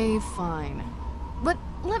 Okay, fine. But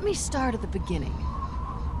let me start at the beginning.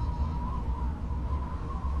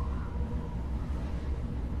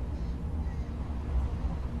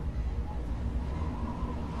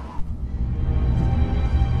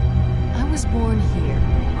 I was born here,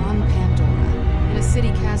 on Pandora, in a city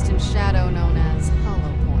cast in shadow known as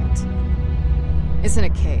Hollow Point. It's in a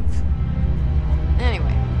cave.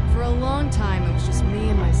 Anyway, for a long time it was just me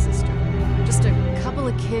and my sister. Just a couple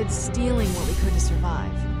of kids stealing what we could to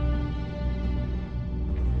survive.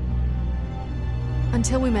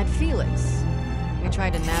 Until we met Felix. We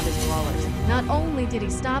tried to nab his wallet. Not only did he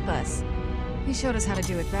stop us, he showed us how to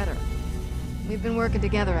do it better. We've been working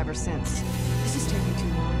together ever since. This is taking too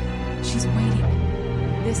long. She's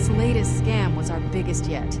waiting. This latest scam was our biggest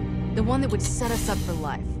yet. The one that would set us up for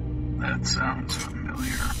life. That sounds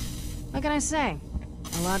familiar. What can I say?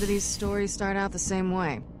 A lot of these stories start out the same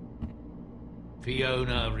way.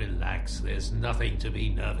 Fiona, relax. There's nothing to be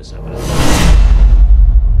nervous about.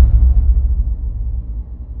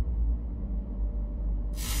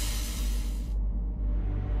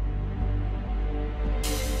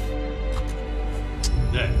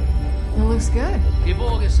 There. It looks good. If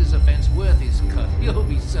August's offense worth is cut, you'll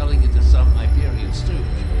be selling it to some Hyperion stooge.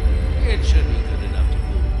 It should be good enough to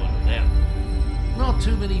fool one of them. Not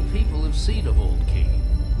too many people have seen a vault key,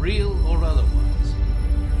 real or otherwise.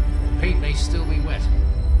 The paint may still be wet.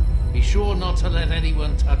 Be sure not to let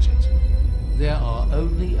anyone touch it. There are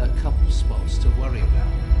only a couple spots to worry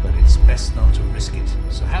about, but it's best not to risk it,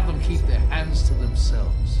 so have them keep their hands to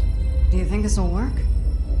themselves. Do you think this will work?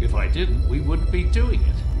 If I didn't, we wouldn't be doing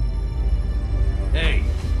it. Hey,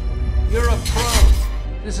 you're a pro.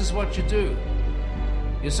 This is what you do.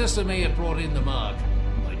 Your sister may have brought in the mark,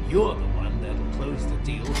 but you're the one that'll close the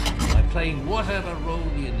deal by playing whatever role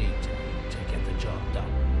you need to get the job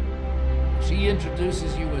done. If she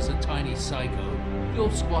introduces you as a tiny psycho,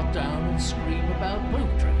 you'll squat down and scream about poop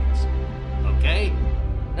trains. Okay?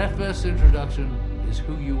 That first introduction is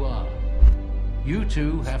who you are. You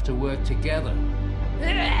two have to work together.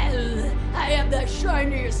 I have the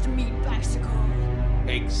shiniest meat bicycle.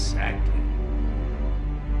 Exactly.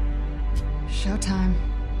 Showtime.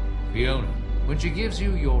 Fiona, when she gives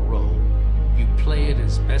you your role, you play it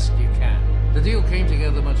as best you can. The deal came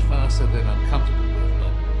together much faster than I'm comfortable with,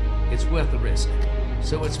 but it's worth the risk.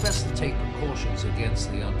 So it's best to take precautions against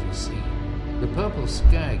the unforeseen. The Purple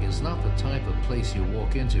Skag is not the type of place you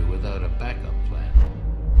walk into without a backup plan.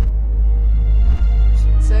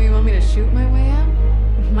 So you want me to shoot my way out?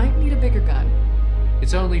 Might need a bigger gun.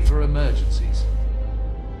 It's only for emergencies.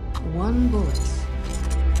 One bullet.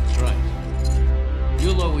 That's right.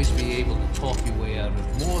 You'll always be able to talk your way out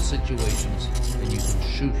of more situations than you can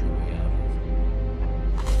shoot your way out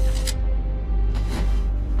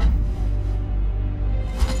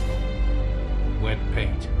of. Wet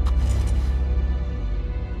paint.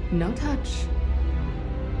 No touch.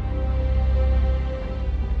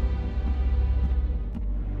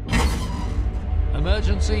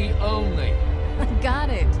 Emergency only. Got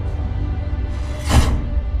it.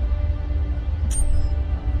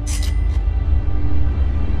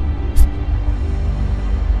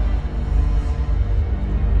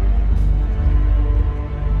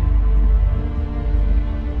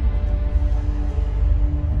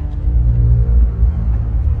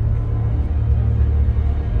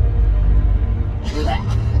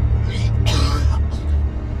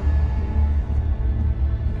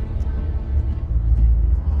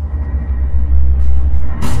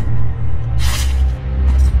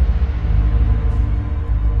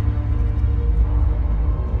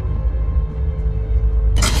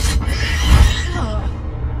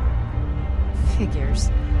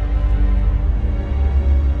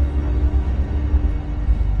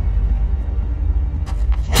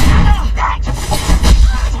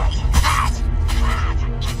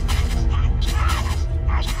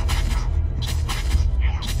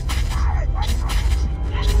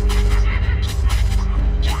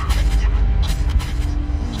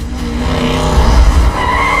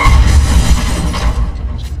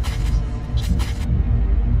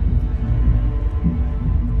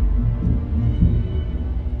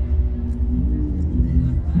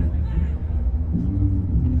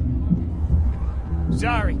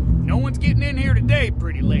 Sorry, no one's getting in here today,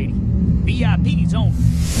 pretty lady. VIP's only.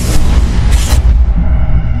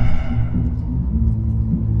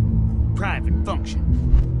 Private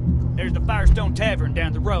function. There's the Firestone Tavern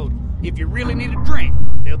down the road. If you really need a drink,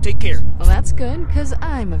 they'll take care of you. Well, that's good, because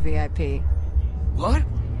I'm a VIP. What?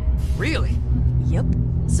 Really? Yep.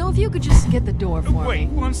 So if you could just get the door for me. Wait,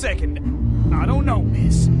 1 second. I don't know,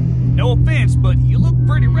 miss. No offense, but you look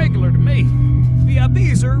pretty regular to me.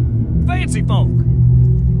 VIPs are fancy folk.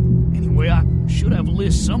 Anyway, I should have a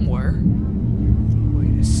list somewhere.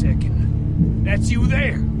 Wait a second. That's you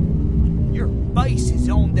there. Your face is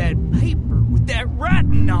on that paper with that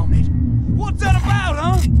writing on it. What's that about,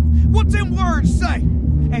 huh? What's them words say?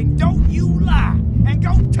 And don't you lie and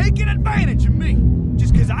go taking advantage of me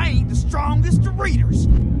just because I ain't the strongest of readers.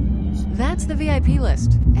 That's the VIP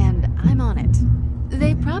list, and I'm on it.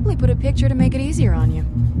 They probably put a picture to make it easier on you.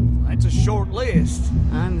 That's a short list.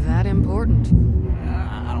 I'm that important.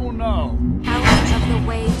 I don't know. Out of the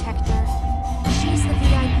way, Hector. She's the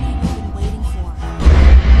VIP we've been waiting for.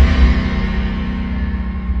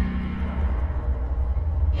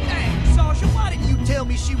 Hey, Sasha, why didn't you tell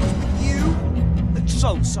me she was with you? I'm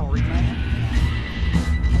so sorry, man.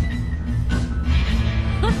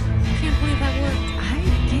 Can't believe that worked. I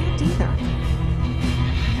can't either.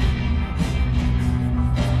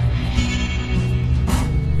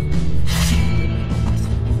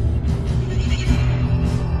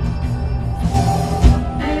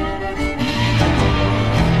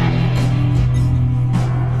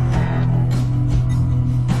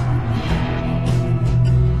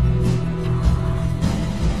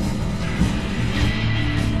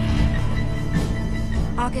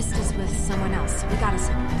 August is with someone else. We gotta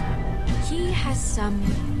separate. He has some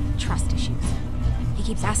trust issues. He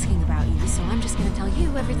keeps asking about you, so I'm just gonna tell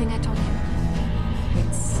you everything I told him.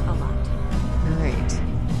 It's a lot. Great.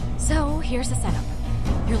 So, here's the setup.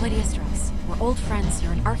 You're Lydia Strauss. We're old friends.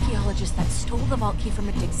 You're an archaeologist that stole the vault key from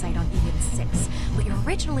a dig site on Eden 6, but you're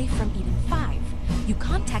originally from Eden 5. You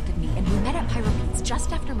contacted me, and we met at Pyro Pete's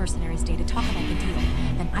just after Mercenaries Day to talk about the deal.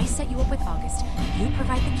 Then I set you up with August. You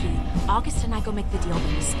provide the key. August and I go make the deal,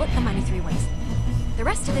 and we split the money 3 ways. The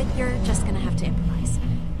rest of it, you're just gonna have to improvise.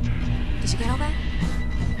 Did you get all that?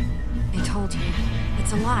 I told you.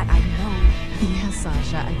 It's a lot, I know. Yes,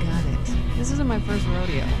 Sasha, I got it. This isn't my first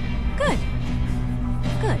rodeo. Good.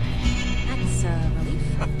 Good. That's a relief.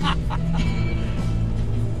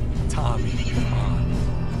 Tommy, come on.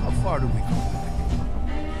 How far do we go back?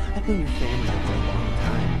 I've known your family for a long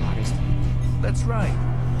time, August. That's right.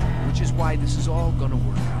 Which is why this is all gonna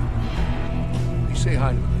work out. You say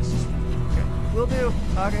hi to the missus. Okay? Will do,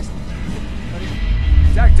 August. Buddy.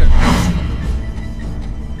 Doctor!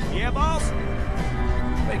 Yeah, boss?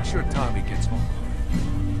 Make sure Tommy gets home.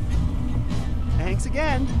 Thanks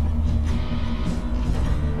again.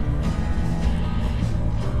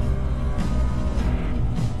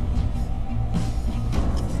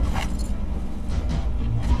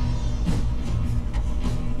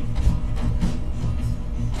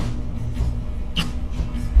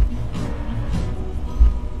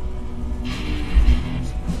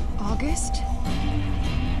 August?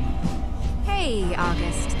 Hey,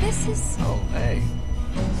 August. This is... Oh, hey.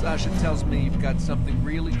 Sasha tells me you've got something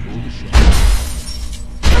really cool to share.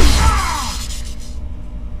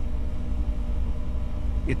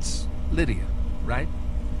 It's Lydia, right?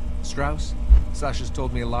 Strauss? Sasha's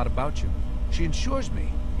told me a lot about you. She assures me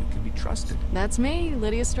you can be trusted. That's me,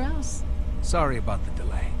 Lydia Strauss. Sorry about the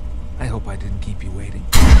delay. I hope I didn't keep you waiting.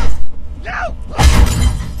 No!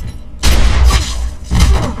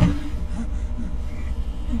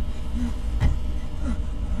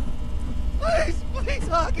 Please, please,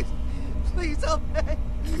 August. Please, I'll pay.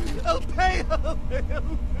 I'll pay. I'll pay. I'll pay.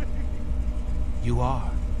 You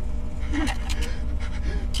are.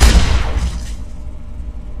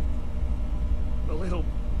 The little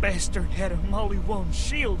bastard had a Molly 1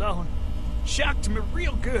 shield on. Shocked me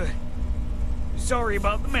real good. Sorry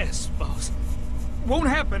about the mess, boss. Won't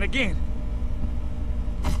happen again.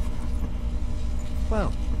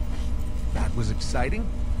 Well, that was exciting.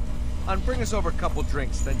 Bring us over a couple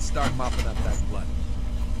drinks, then start mopping up that blood.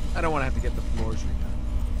 I don't want to have to get the floors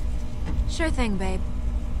redone. Sure thing, babe.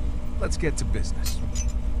 Let's get to business.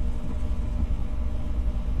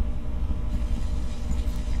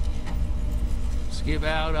 Skip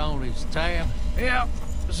out on his tab? Yeah,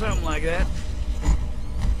 something like that.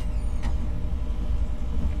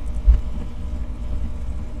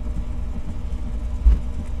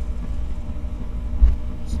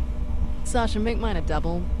 Sasha, make mine a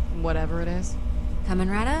double, whatever it is. Coming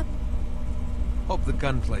right up? Hope the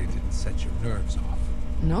gunplay didn't set your nerves off.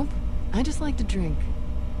 Nope. I just like to drink.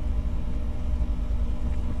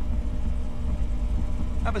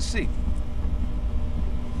 Have a seat.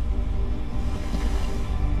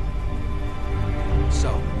 So,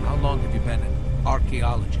 how long have you been an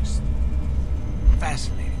archaeologist?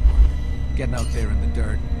 Fascinating work. Getting out there in the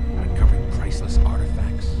dirt, uncovering priceless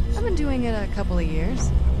artifacts. I've been doing it a couple of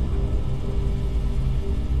years.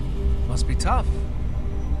 Must be tough.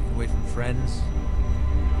 Being away from friends.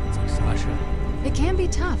 It's like Sasha. It can be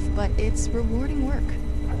tough, but it's rewarding work.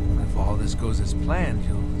 If all this goes as planned,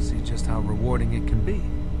 you'll see just how rewarding it can be.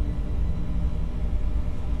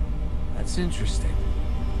 That's interesting.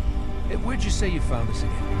 Hey, where'd you say you found this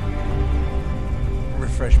again?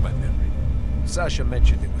 Refresh my memory. Sasha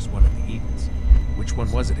mentioned it was one of the Edens. Which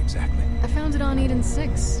one was it exactly? I found it on Eden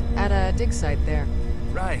 6, at a dig site there.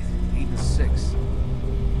 Right, Eden 6.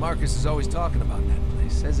 Marcus is always talking about that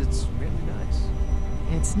place. Says it's really nice.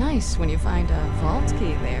 It's nice when you find a vault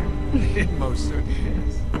key there. It most certainly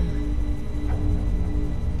is.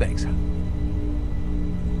 Thanks, huh?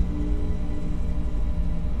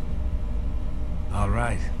 All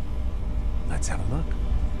right. Let's have a look.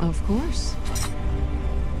 Of course.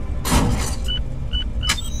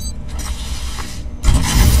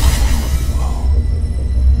 Whoa.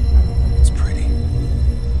 It's pretty.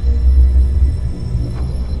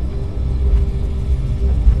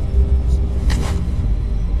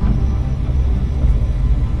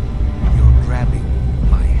 You're grabbing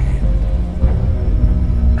my hand.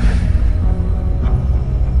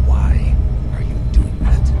 Why are you doing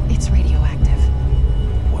that? It's radioactive.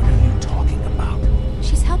 What are you talking about?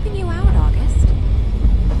 She's helping you out, August.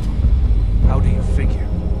 How do you figure?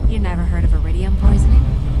 You never heard of iridium poisoning?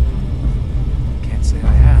 Can't say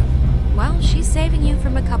I have. Well, she's saving you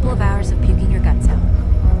from a couple of hours of puking your guts out.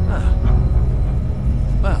 Huh.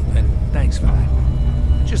 Well, then, thanks for that.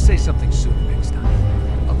 Just say something sooner next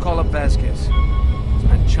time. I'll call up Vasquez. He's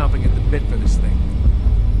been chomping at the bit for this thing.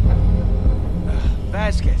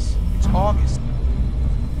 Vasquez, it's August.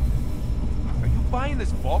 Are you buying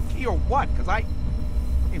this vault key or what? Because I...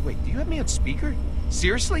 Hey, wait, do you have me on speaker?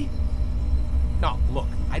 Seriously? No, look,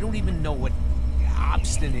 I don't even know what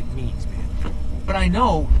obstinate means, man. But I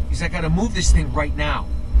know is I gotta move this thing right now.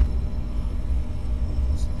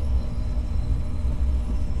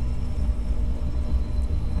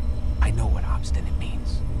 I know what obstinate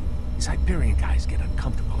means. These Hyperion guys get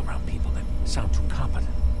uncomfortable around people that sound too competent.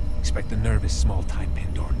 Expect a nervous, small-time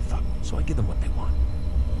Pandoran thug, so I give them what they want.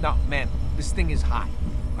 No, man, this thing is hot.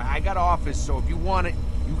 I got an office, so if you want it,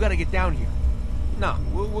 you gotta get down here. No,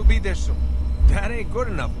 we'll be there soon. That ain't good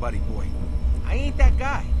enough, buddy boy. I ain't that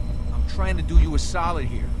guy. I'm trying to do you a solid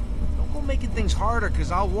here. Don't go making things harder, because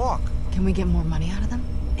I'll walk. Can we get more money out of them?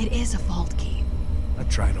 It is a vault key. I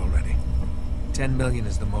tried already. 10 million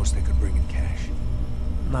is the most they could bring in cash.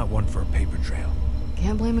 I'm not one for a paper trail.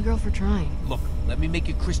 Can't blame a girl for trying. Look, let me make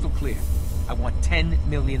it crystal clear. I want $10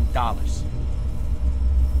 million.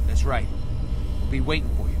 That's right. I'll be waiting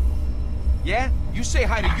for you. Yeah? You say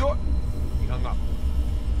hi to your... He hung up.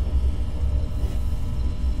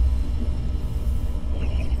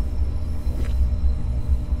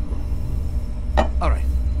 All right.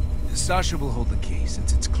 Sasha will hold the key,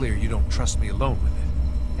 since it's clear you don't trust me alone with it.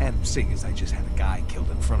 And seeing as I just had a guy killed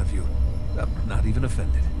in front of you, I'm not even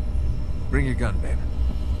offended. Bring your gun, babe.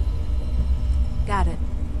 Got it.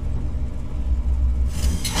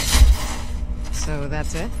 So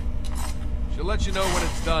that's it? She'll let you know when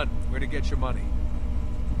it's done, where to get your money.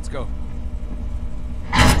 Let's go.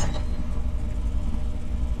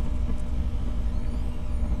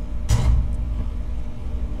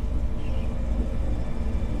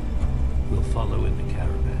 We'll follow in the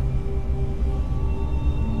caravan.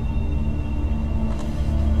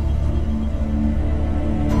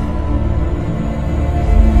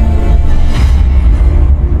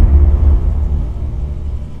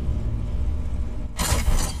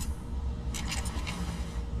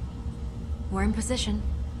 We're in position.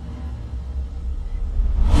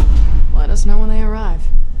 Let us know when they arrive.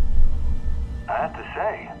 I have to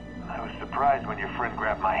say, I was surprised when your friend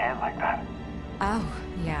grabbed my hand like that. Oh,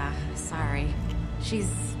 yeah, sorry. She's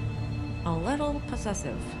a little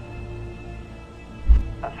possessive.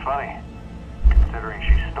 That's funny, considering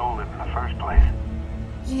she stole it in the first place.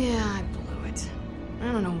 Yeah, I blew it.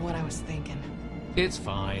 I don't know what I was thinking. It's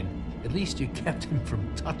fine. At least you kept him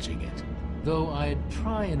from touching it. Though I'd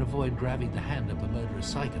try and avoid grabbing the hand of a murderous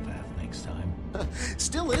psychopath next time.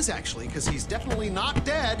 Still is, actually, because he's definitely not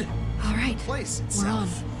dead. All right, The place we're on.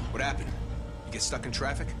 itself. What happened? You get stuck in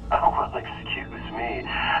traffic? Oh, well, excuse me.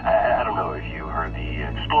 I don't know if you heard the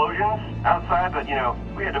explosions outside, but, you know,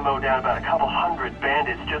 we had to mow down about a couple hundred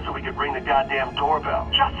bandits just so we could ring the goddamn doorbell.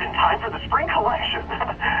 Just in time for the spring collection.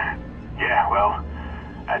 Yeah, well,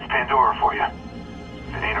 that's Pandora for you.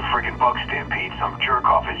 If it ain't a friggin' bug stampede, some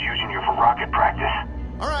jerk-off is using you for rocket practice.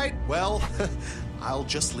 All right, well, I'll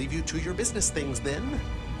just leave you to your business things then.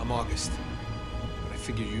 I'm August. But I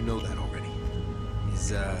figure you know that already.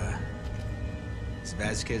 Is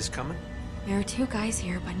Vasquez coming? There are 2 guys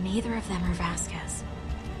here, but neither of them are Vasquez.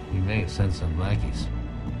 He may have sent some lackeys.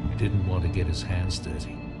 He didn't want to get his hands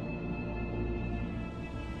dirty.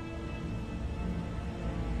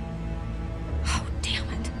 Oh, damn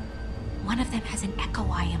it. One of them has an echo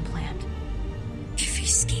eye implant. If he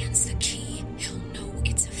scans the key, he'll know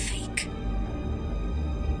it's a fake.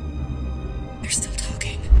 They're still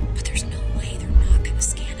talking, but there's no way they're not gonna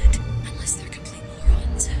scan it, unless they're complete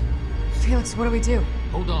morons. Felix, what do we do?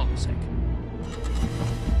 Hold on a sec.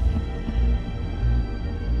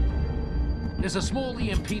 There's a small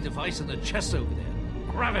EMP device in the chest over there.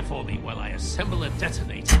 Grab it for me while I assemble a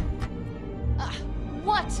detonator.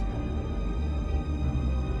 What?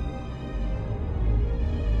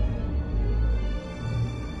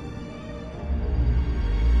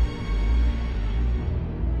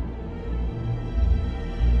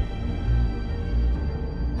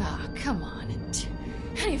 Come on.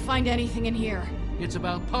 How do you find anything in here? It's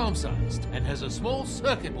about palm-sized and has a small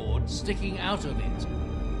circuit board sticking out of it.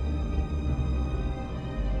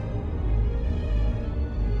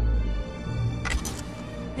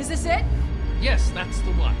 Is this it? Yes, that's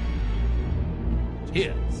the one.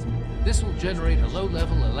 Here. This will generate a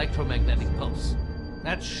low-level electromagnetic pulse.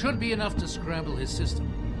 That should be enough to scramble his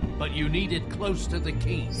system. But you need it close to the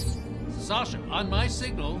keys. Sasha, on my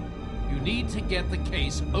signal, you need to get the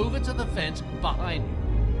case over to the vent behind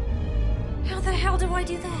you. How the hell do I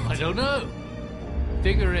do that? I don't know.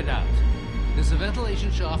 Figure it out. There's a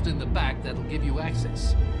ventilation shaft in the back that'll give you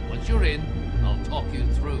access. Once you're in, I'll talk you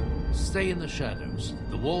through. Stay in the shadows.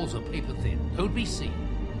 The walls are paper thin. Don't be seen.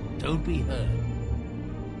 Don't be heard.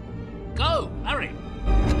 Go! Hurry!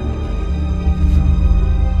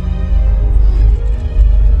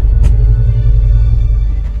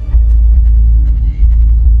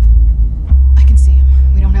 I can see him.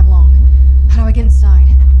 We don't have long. How do I get inside?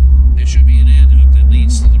 There should be an air duct that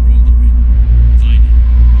leads to the room they're in. Find it.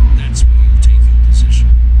 That's where you'll take your position.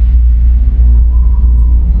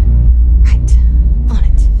 Right. On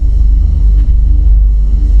it.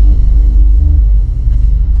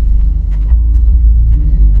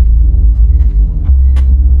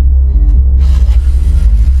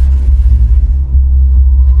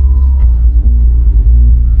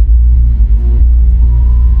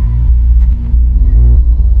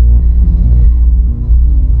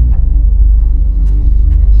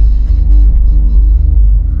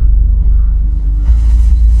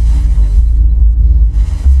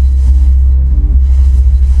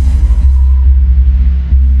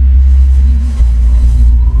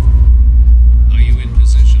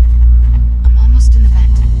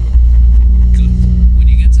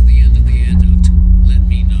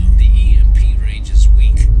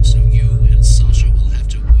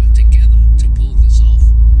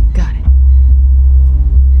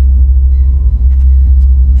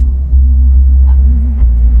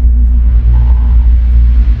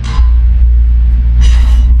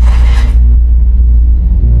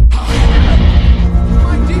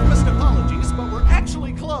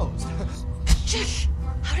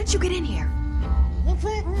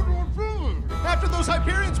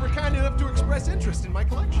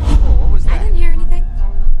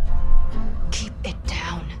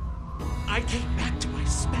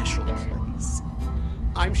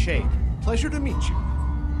 I'm Shade. Pleasure to meet you.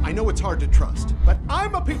 I know it's hard to trust, but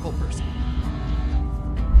I'm a people person.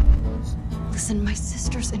 Listen, my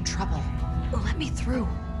sister's in trouble. Let me through.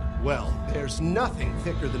 Well, there's nothing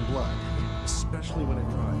thicker than blood, especially when it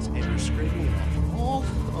dries, and you're scraping it off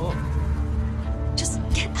all. Just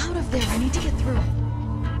get out of there. I need to get through.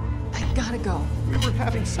 I gotta go. We were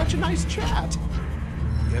having such a nice chat.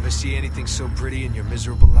 You ever see anything so pretty in your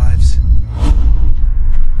miserable lives?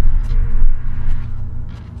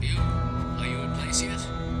 Are you in place yet?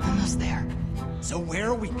 Almost there. So where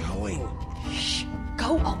are we going? Shh,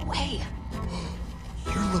 go away.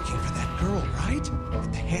 You're looking for that girl, right?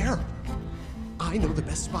 With the hair? I know the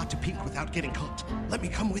best spot to peek without getting caught. Let me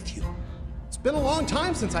come with you. It's been a long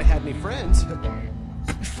time since I had any friends.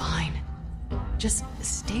 Fine. Just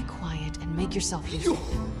stay quiet and make yourself useful.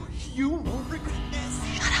 You won't regret this.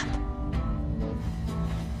 Shut up.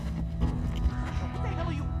 What the hell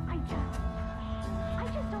are you? I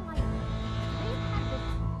just don't like it. They've had this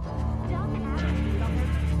dumb attitude on their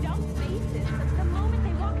dumb faces since the moment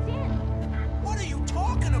they walked in. What are you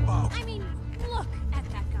talking about? I mean, look at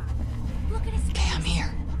that guy. Look at his face. Okay, I'm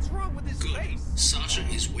here. What's wrong with his face? Sasha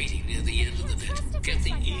is waiting near the end with it. Get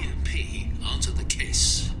the EMP onto the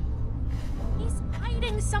case. He's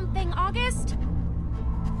hiding something, August.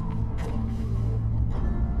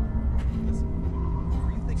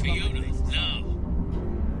 Fiona, now.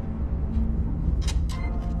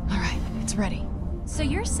 All right, it's ready. So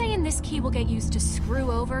you're saying this key will get used to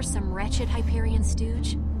screw over some wretched Hyperion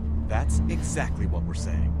stooge? That's exactly what we're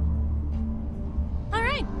saying. All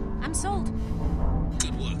right, I'm sold.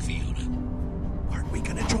 Good work, Fiona. Aren't we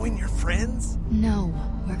gonna join your friends? No,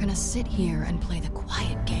 we're gonna sit here and play the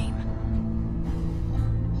quiet game.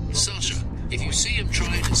 Sasha, if you see him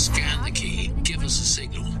trying to scan the key, give us a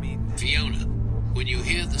signal. Fiona, when you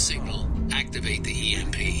hear the signal, activate the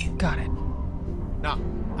EMP. Got it. Nah,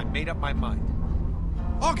 I made up my mind.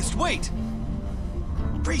 August, wait!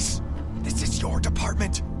 Reese, this is your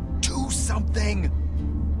department. Do something!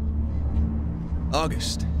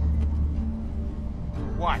 August.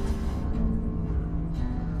 What?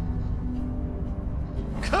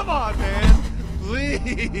 Come on, man!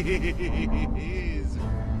 Please!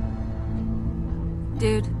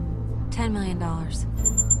 Dude, $10 million.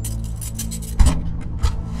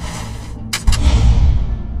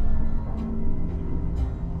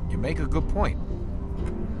 You make a good point.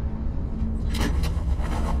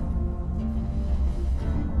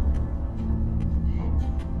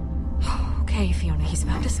 Okay, Fiona, he's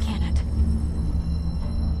about to scan it.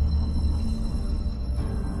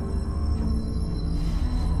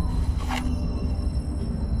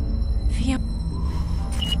 Fiona.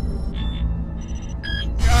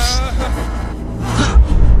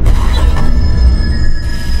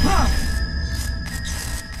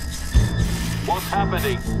 What's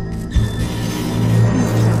happening?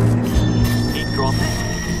 He dropped it?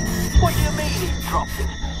 What do you mean he dropped it?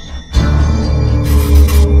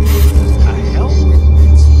 The hell?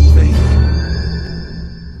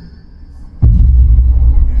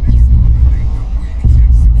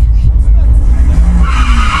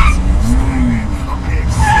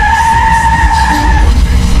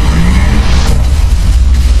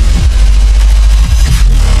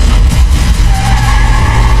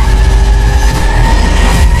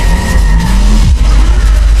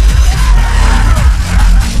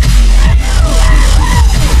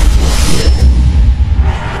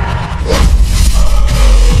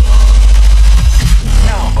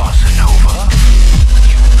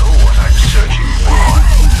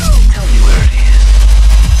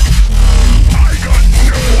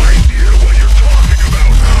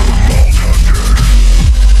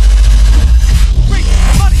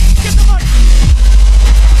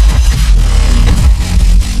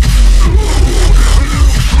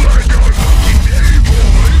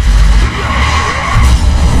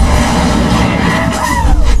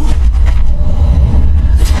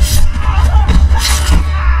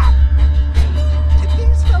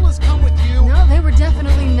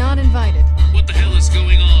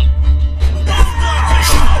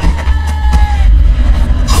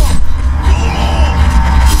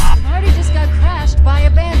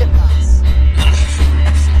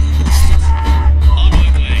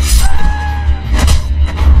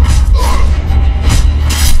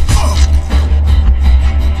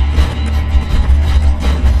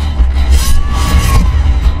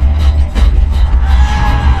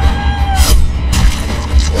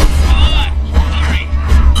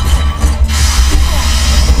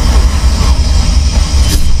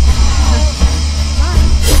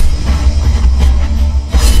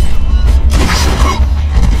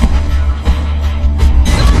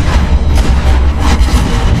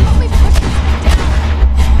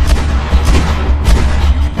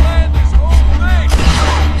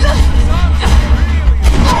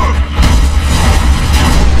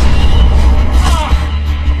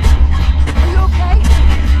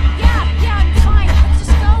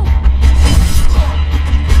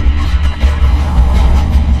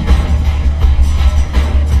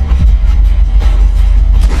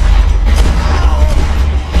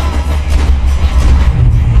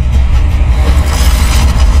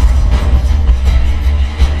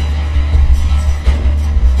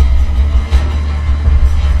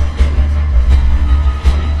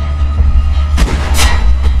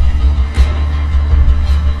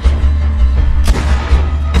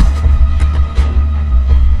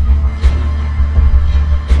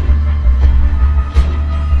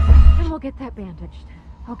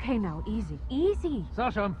 Okay, now, easy. Easy!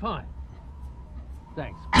 Sasha, I'm fine.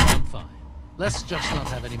 Thanks, I'm fine. Let's just not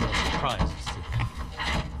have any more surprises today.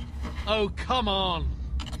 Oh, come on!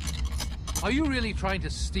 Are you really trying to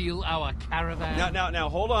steal our caravan? Now,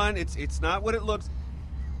 hold on. It's not what it looks...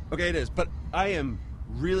 Okay, it is, but I am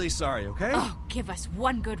really sorry, okay? Oh, give us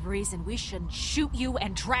one good reason we shouldn't shoot you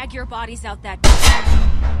and drag your bodies out that...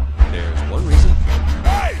 There's one reason.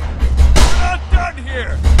 Hey! We're not done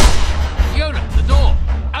here! Fiona, the door!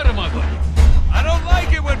 Out of my way! I don't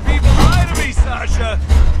like it when people lie to me, Sasha!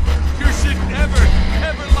 You should never,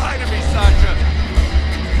 ever lie to me, Sasha!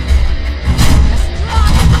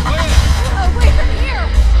 Away from here!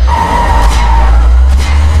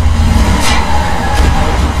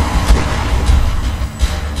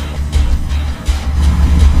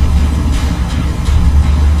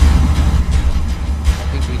 I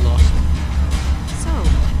think we lost him. So,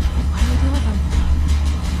 what do we do with him?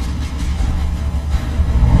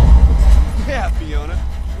 Yeah, Fiona.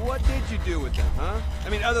 What did you do with them, huh? I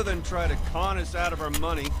mean, other than try to con us out of our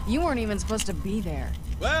money. You weren't even supposed to be there.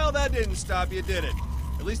 Well, that didn't stop you, did it?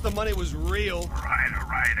 At least the money was real. Right,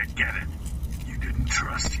 I get it. You didn't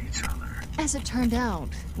trust each other. As it turned out,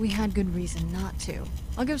 we had good reason not to.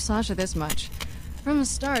 I'll give Sasha this much. From the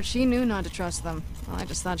start, she knew not to trust them. Well, I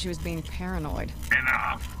just thought she was being paranoid.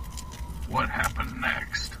 Enough. What happened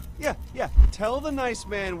next? Yeah. Tell the nice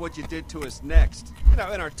man what you did to us next. You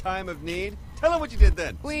know, in our time of need. Tell him what you did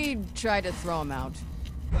then. We tried to throw him out.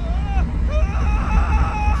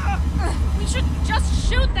 We should just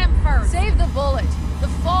shoot them first! Save the bullet. The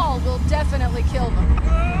fall will definitely kill them.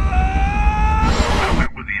 I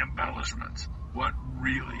went with the embellishments. What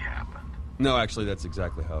really happened? No, actually, that's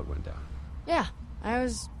exactly how it went down. Yeah, I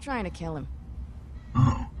was trying to kill him.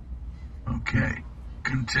 Oh. Okay.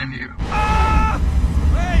 Continue.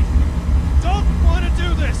 Wait! Don't want to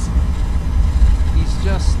do this! He's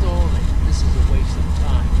just stalling. This is a waste of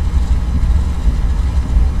time.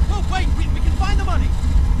 Oh, wait! We can find the money!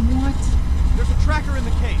 What? There's a tracker in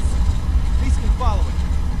the case. Police can follow it.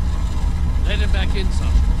 Let him back in,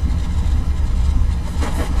 son.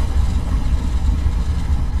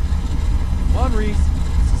 Come on, Reese.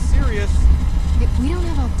 This is serious. We don't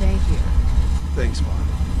have all day here. Thanks, Vaughn.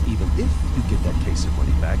 Even if you get that case of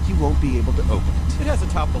money back, you won't be able to open it. It has a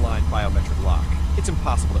top-of-the-line biometric lock. It's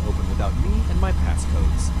impossible to open without me and my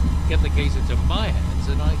passcodes. Get the case into my hands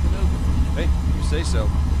and I can open it. Hey, you say so.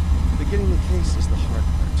 But getting the case is the hard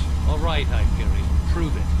part. All right, Hyperion.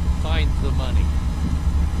 Prove it. Find the money.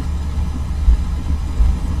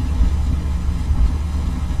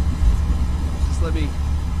 Just let me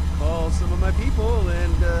call some of my people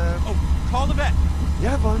and, Oh, call the vet!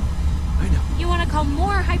 Yeah, Vaughn. I know. You want to call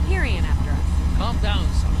more Hyperion after us? Calm down,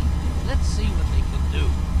 son. Let's see what they can do.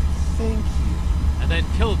 Thank you. And then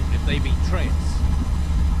kill them if they betray us.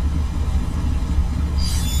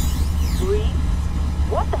 Reese,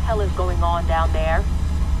 what the hell is going on down there?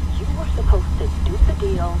 You were supposed to do the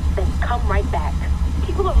deal, then come right back.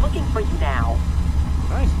 People are looking for you now.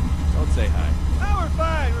 Fine. Don't say hi. Oh, we're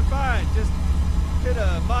fine. Just hit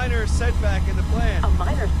a minor setback in the plan. A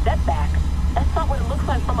minor setback? That's not what it looks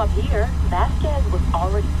like from up here. Vasquez was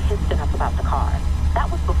already pissed enough about the car.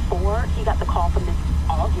 That was before he got the call from this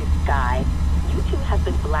August guy. You two have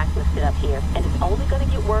been blacklisted up here, and it's only going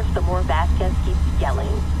to get worse the more Vasquez keeps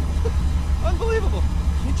yelling. Unbelievable.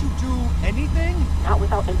 Can't you do anything? Not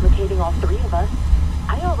without implicating all three of us.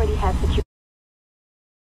 I already have security.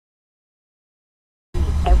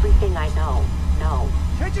 Everything I know. No.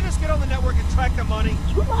 Can't you just get on the network and track the money?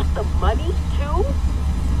 You lost the money, too?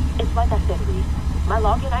 It's like I said, Reese. My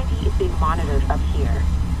login ID is being monitored up here.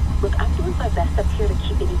 Look, I'm doing my best up here to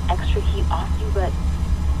keep any extra heat off you, but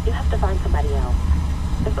you have to find somebody else.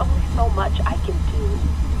 There's only so much I can do.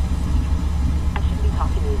 I shouldn't be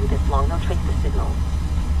talking to you this long. They'll trace the signal.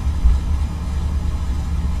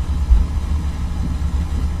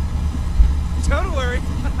 Don't worry.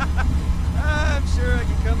 I'm sure I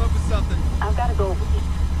can come up with something. I've got to go, Reese.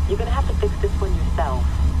 You're gonna have to fix this one yourself.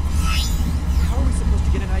 How are we supposed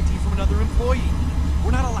to get an ID from another employee?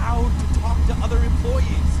 We're not allowed to talk to other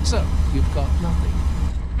employees. So, you've got nothing.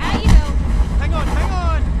 How you know? Hang on!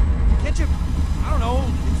 Can't you, I don't know,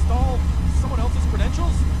 install someone else's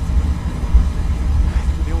credentials? I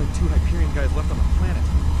think we're the only two Hyperion guys left on the planet.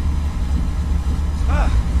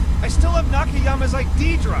 I still have Nakayama's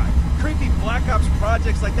ID drive. Creepy Black Ops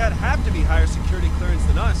projects like that have to be higher security clearance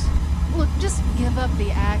than us. Look, just give up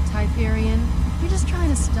the act, Hyperion. You're just trying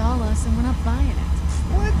to stall us, and we're not buying it.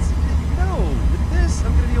 What? No. With this,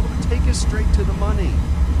 I'm going to be able to take us straight to the money.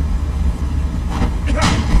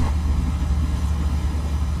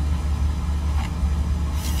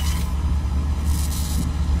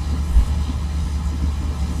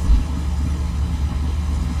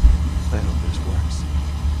 I hope this works.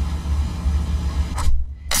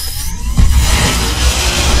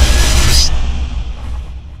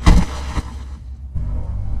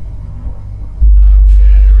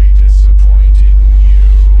 Very disappointed in you.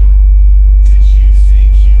 Did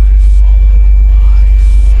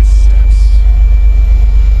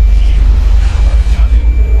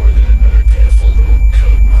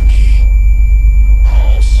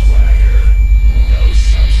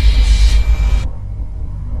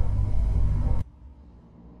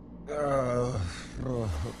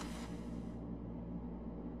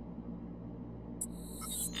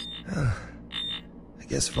I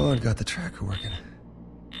guess Vaughn got the tracker working.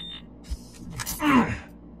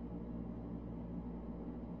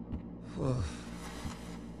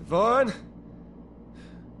 Vaughn?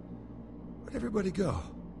 Where'd everybody go?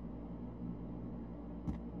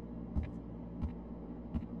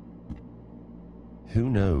 Who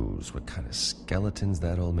knows what kind of skeletons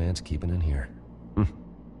that old man's keeping in here?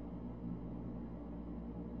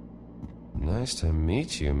 Nice to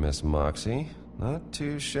meet you, Miss Moxie. Not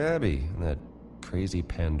too shabby in that crazy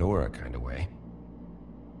Pandora kind of way.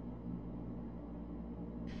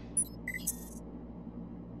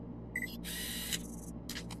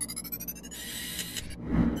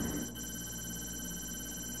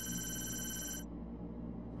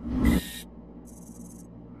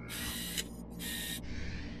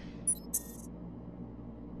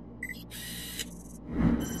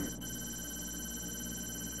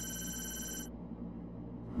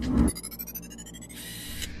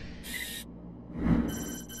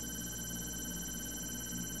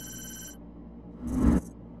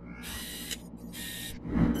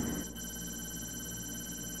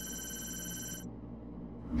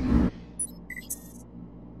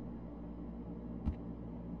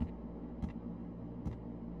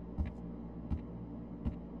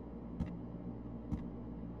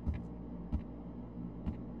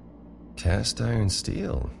 Cast iron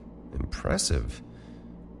steel. Impressive.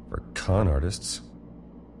 For con artists.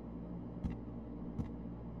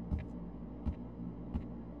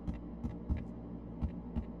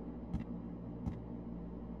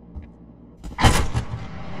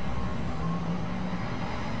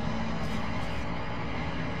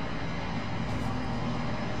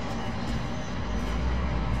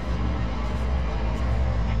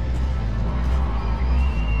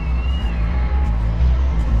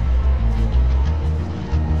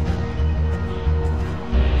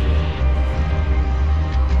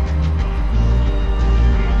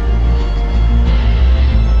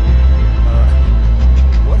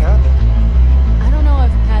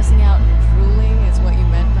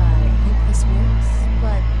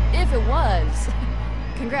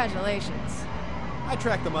 Congratulations. I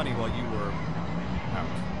tracked the money while you were out.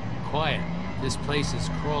 Quiet. This place is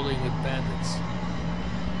crawling with bandits.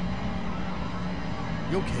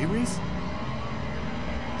 You okay, Reese?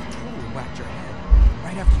 You totally whacked your head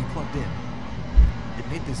right after you plugged in. It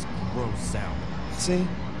made this gross sound. See?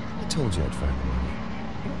 I told you I'd find the money.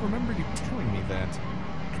 I don't remember you telling me that.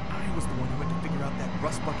 And I was the one who had to figure out that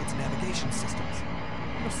Rust Bucket's navigation systems.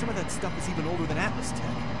 You know, some of that stuff is even older than Atlas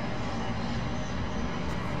tech.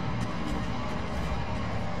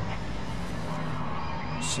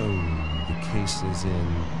 So, the case is in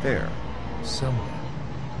there? Somewhere.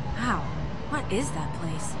 Wow. What is that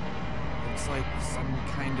place? Looks like some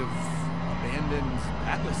kind of abandoned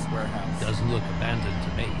Atlas warehouse. Doesn't look abandoned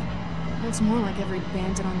to me. Looks more like every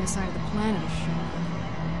bandit on this side of the planet is showing up.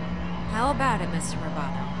 How about it, Mr.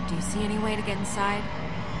 Urbano? Do you see any way to get inside?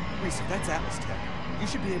 Reese, if that's Atlas tech, you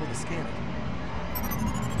should be able to scan it.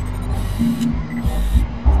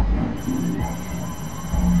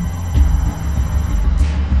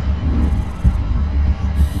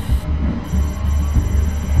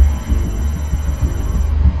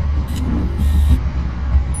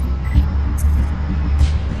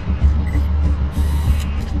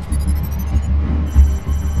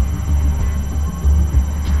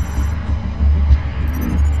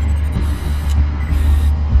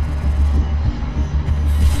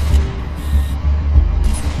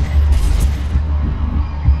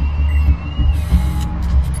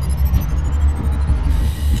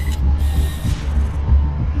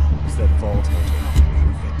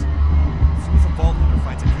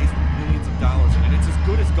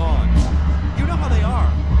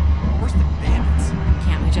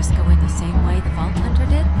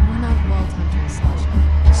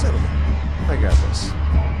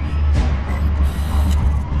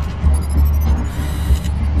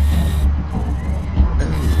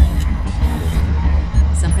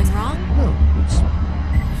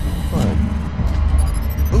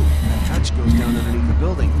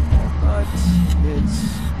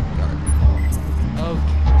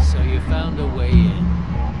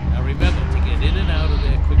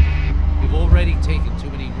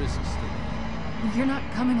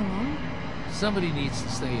 Somebody needs to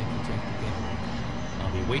stay and protect the getaway.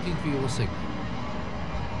 I'll be waiting for your signal.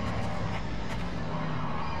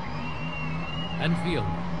 And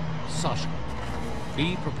Fiona, Sasha,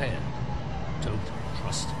 be prepared. Don't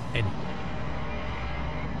trust anyone.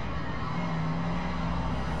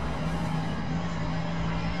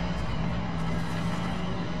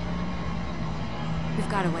 We've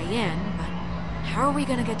got a way in, but how are we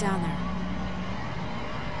gonna get down there?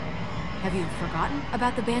 Have you forgotten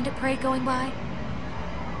about the bandit parade going by?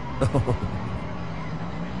 Oh,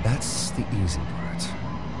 that's the easy part.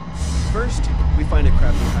 First, we find a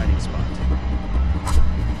crappy hiding spot.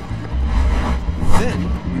 Then,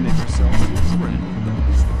 we make ourselves a friend.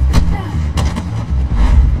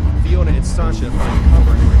 Fiona and Sasha find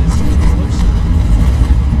cover where it is closer.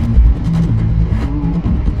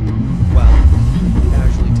 Well, we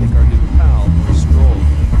casually take our new pal for a stroll.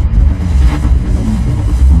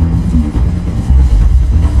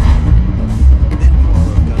 Then we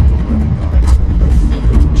borrow a gun from one of the guards.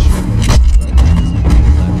 Sure, but it doesn't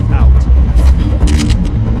mean left out.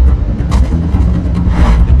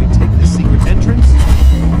 Then we take the secret entrance,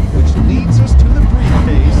 which leads us to the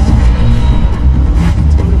briefcase.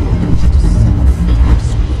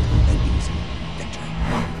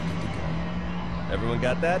 Everyone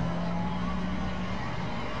got that?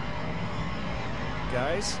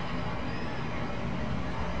 Guys?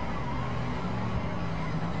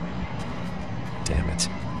 Damn it.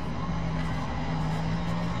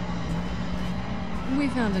 We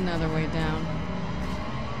found another way down.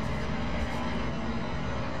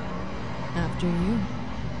 After you.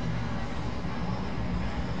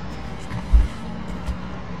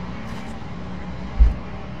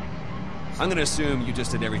 I'm gonna assume you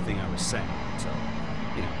just did everything I was saying, so,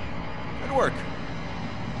 you know, good work.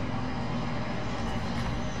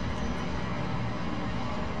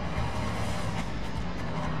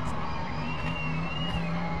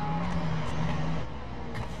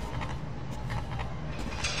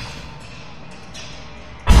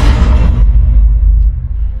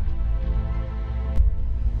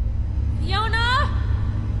 Fiona!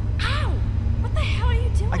 Ow! What the hell are you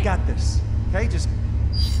doing? I got this, okay? Just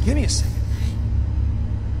give me a second.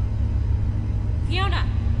 Fiona!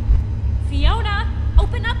 Fiona!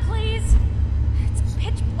 Open up, please! It's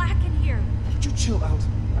pitch black in here. Would you chill out?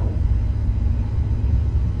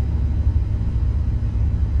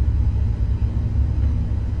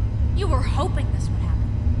 You were hoping this would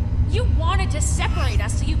happen. You wanted to separate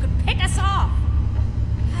us so you could pick us off.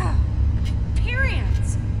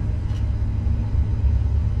 Hyperions!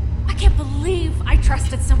 I can't believe I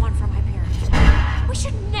trusted someone from Hyperion. We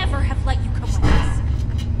should never have let you come with us.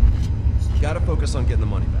 Gotta focus on getting the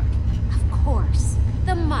money back. Of course.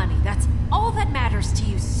 The money, that's all that matters to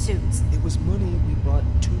you suits. It was money we brought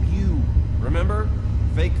to you. Remember?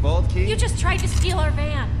 Fake vault key? You just tried to steal our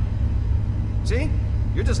van. See?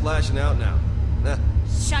 You're just lashing out now. Nah.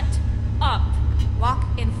 Shut up. Walk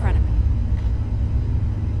in front of me.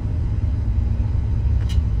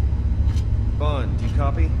 Vaughn, do you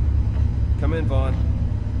copy? Come in, Vaughn.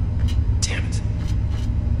 Damn it.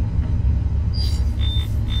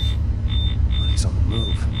 Money's on the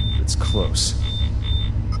move. It's close.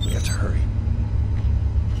 We have to hurry.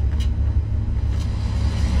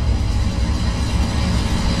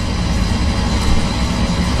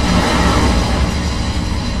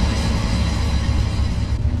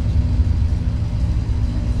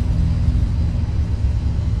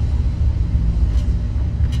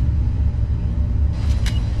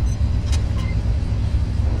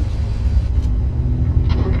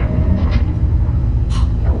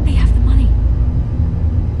 They have the money.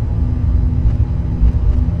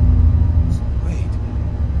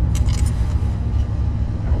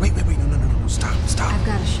 Wait, no, stop. I've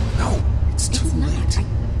got to show you. No, it's too late.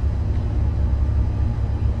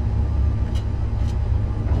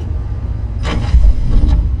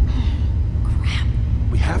 Crap.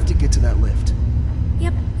 We have to get to that lift.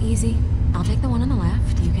 Yep, easy. I'll take the one on the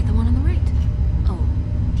left, you get the one on the right. Oh,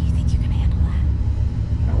 do you think you can handle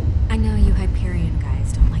that? I know you Hyperion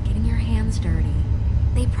guys don't like getting your hands dirty.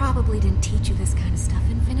 They probably didn't teach you this kind of stuff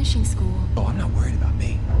in finishing school. Oh, I'm not worried about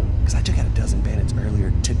me. Because I took out a dozen bandits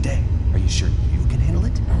earlier today. Are you sure you can handle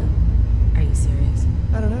it? Are you serious?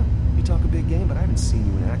 I don't know. You talk a big game, but I haven't seen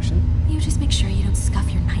you in action. You just make sure you don't scuff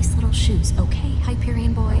your nice little shoes, okay,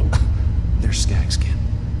 Hyperion boy? They're skag skin.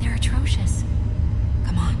 They're atrocious.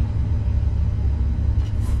 Come on.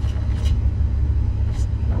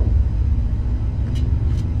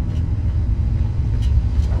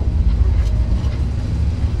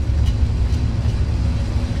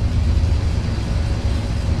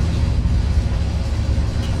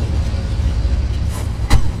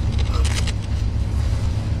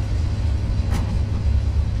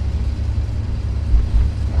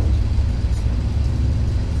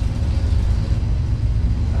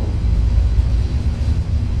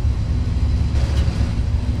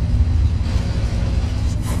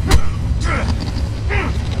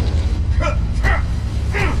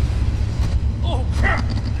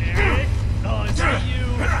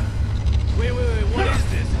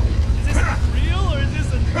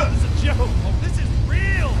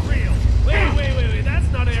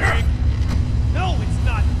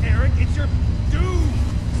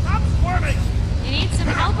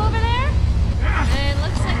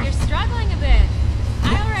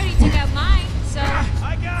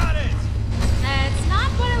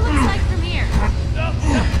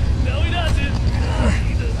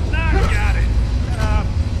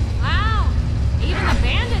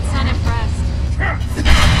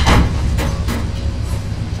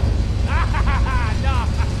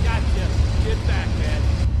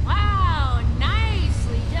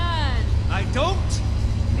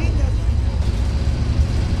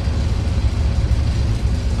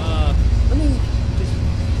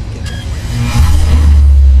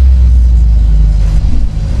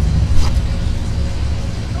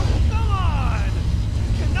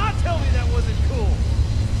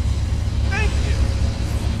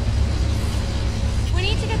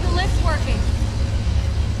 lift working.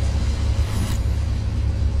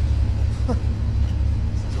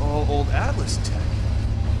 This is all old Atlas tech.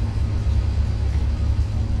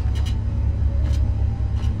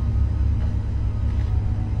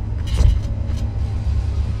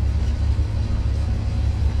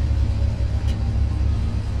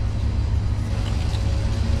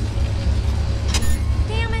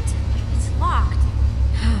 Damn it! It's locked.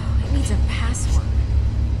 It needs a password.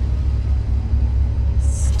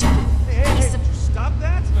 Stupid piece of... Stop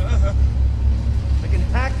that! I can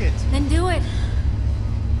hack it. Then do it.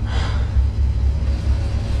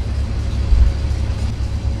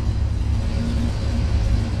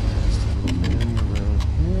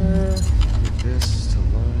 Here. Get this to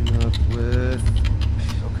line up with...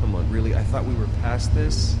 Oh, come on, really? I thought we were past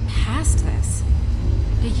this? Past this?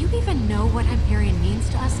 Do you even know what Hyperion means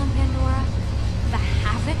to us on Pandora? The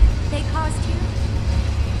havoc they caused here?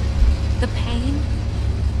 The pain?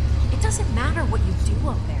 It doesn't matter what you do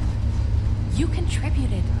up there. You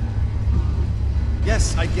contributed.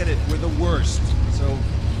 Yes, I get it. We're the worst. So,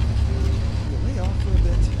 can you lay off for a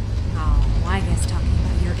bit? Oh, I guess talking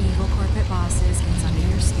about your evil corporate bosses gets under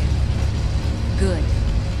your skin. Good.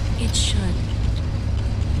 It should.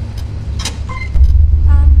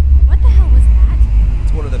 What the hell was that?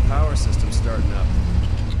 It's one of the power systems starting up.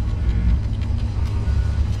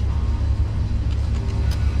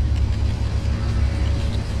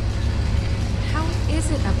 How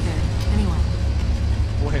is it up there, anyway?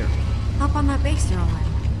 Where? Up on that base you're all in.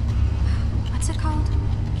 What's it called?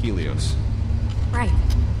 Helios. Right,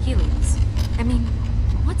 Helios. I mean,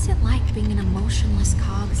 what's it like being an emotionless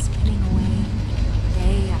cog spinning away,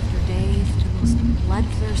 day after day, for the most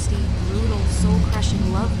bloodthirsty, brutal,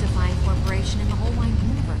 soul-crushing, love-defying corporation in the whole wide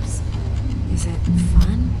universe? Is it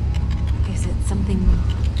fun? Is it something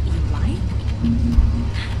you like?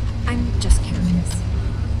 I'm just curious.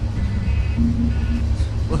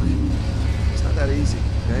 Look, it's not that easy,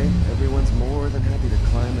 okay? Everyone's more than happy to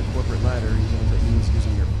climb the corporate ladder, even if it means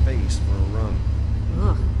using your face for a rung.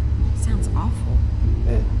 Ugh, sounds awful.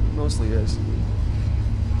 It mostly is.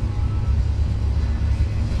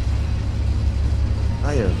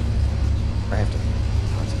 I have to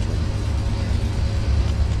concentrate.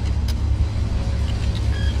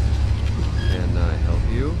 Can I help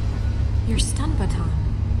you? Your stun baton.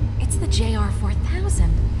 It's the JR-4000.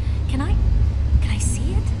 Can I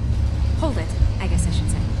see it? Hold it, I guess I should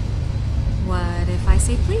say. What if I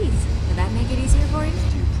say please? Would that make it easier for you?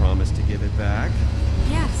 Do you promise to give it back?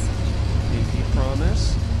 Yes. Pinky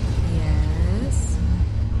promise? Yes.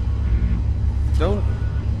 Don't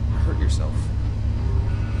hurt yourself.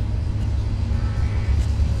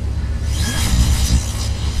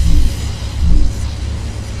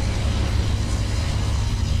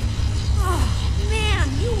 Oh, man,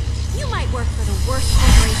 you might work for the worst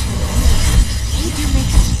corporation in the world. You do make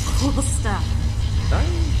some cool stuff. I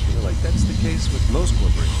feel like that's the case with most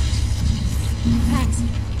corporations. Thanks.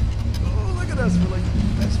 Oh, look at us. We're like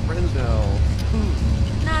best friends now.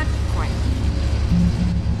 Not quite.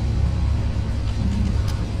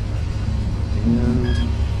 And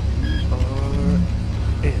we are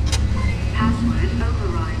in. Password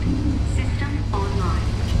override. System online.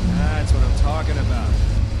 That's what I'm talking about.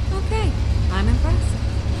 Okay, I'm impressed.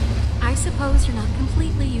 I suppose you're not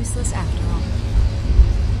completely useless after all.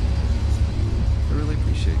 I really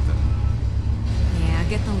appreciate that. Yeah,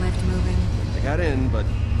 get the lift moving. I got in, but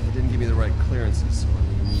they didn't give me the right clearances, so I'm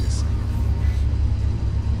gonna need a second.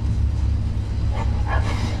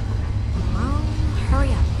 Well,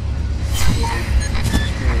 hurry up.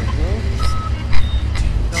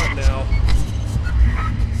 Not now.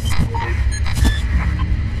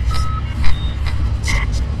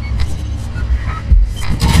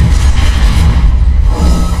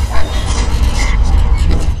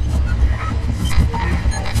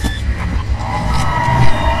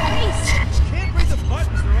 Can't read the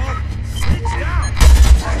buttons, they're all stitched out.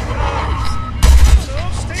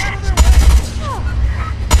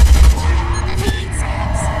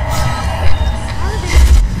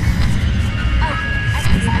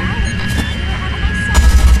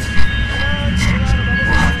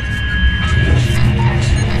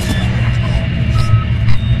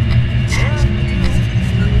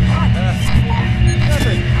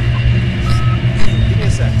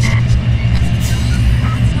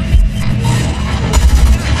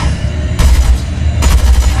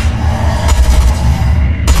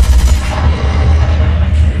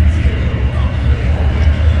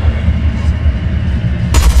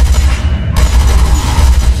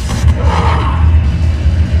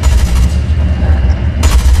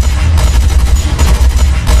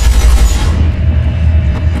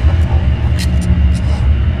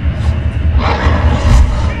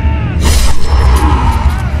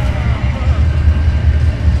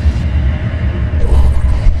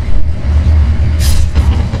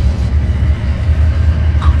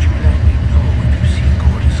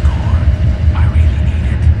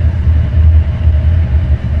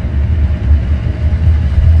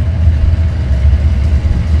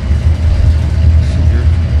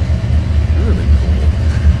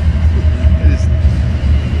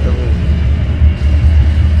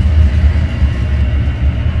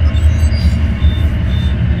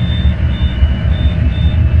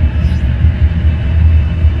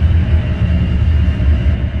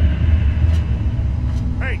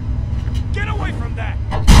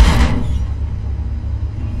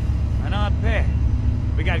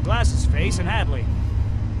 Ace and Hadley.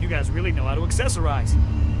 You guys really know how to accessorize.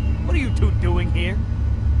 What are you two doing here?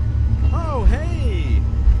 Oh, hey!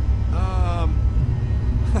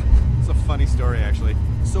 It's a funny story, actually.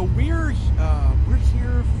 So we're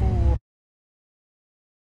here for...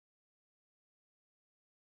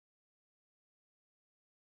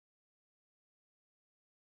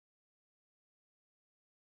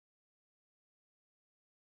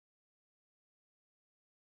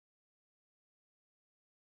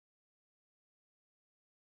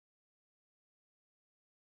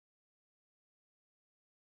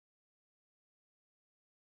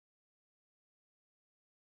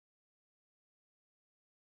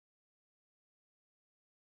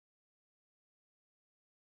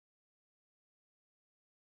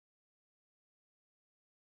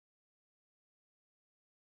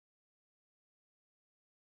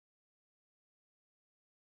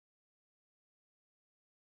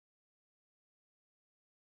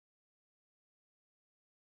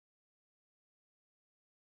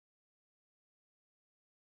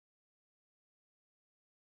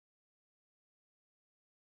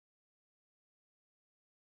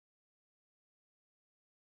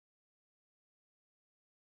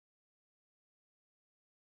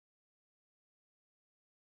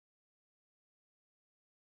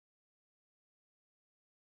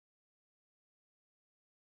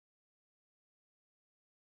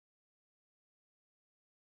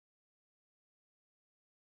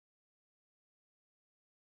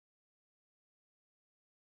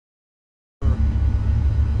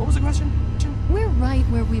 What was the question? We're right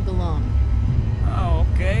where we belong. Oh,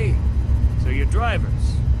 okay. So you're drivers.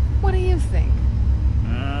 What do you think?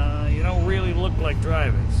 You don't really look like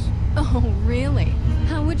drivers. Oh, really?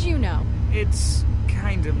 How would you know? It's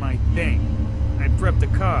kind of my thing. I prep the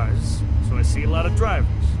cars, so I see a lot of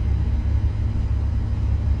drivers.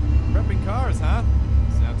 Prepping cars, huh?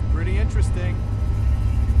 Sounds pretty interesting.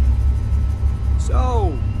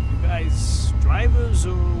 So, you guys drivers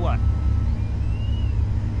or what?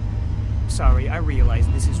 Sorry, I realize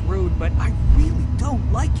this is rude, but I really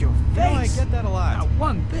don't like your face. You know, I get that a lot. Not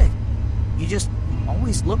one bit. You just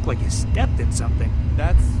always look like you stepped in something.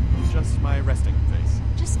 That's just my resting face.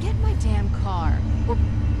 Just get my damn car.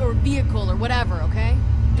 Or vehicle or whatever, okay?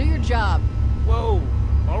 Do your job. Whoa,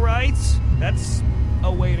 alright. That's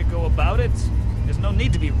a way to go about it. There's no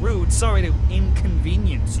need to be rude. Sorry to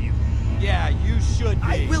inconvenience you. Yeah, you should be.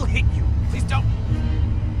 I will hit you. Please don't.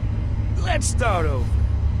 Let's start over.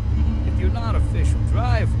 If you're not official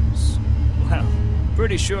drivers, well,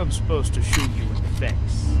 pretty sure I'm supposed to shoot you in the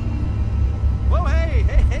face. Whoa, hey!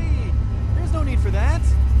 There's no need for that.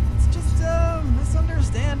 It's just a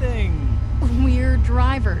misunderstanding. We're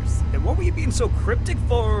drivers. Then what were you being so cryptic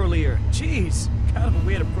for earlier? Jeez, kind of a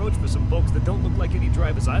weird approach for some folks that don't look like any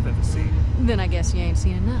drivers I've ever seen. Then I guess you ain't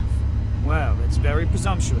seen enough. Wow, that's very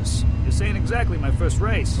presumptuous. This ain't exactly my first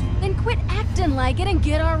race. Then quit acting like it and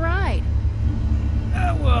get our ride.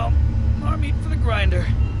 Well, more meat for the grinder.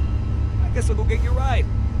 I guess I'll go get your ride.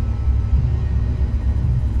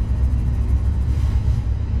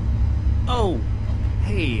 Oh,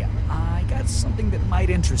 hey, I got something that might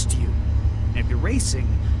interest you. And if you're racing,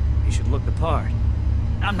 you should look the part.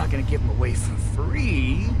 I'm not gonna give them away for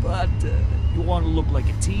free, but you want to look like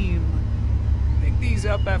a team. Pick these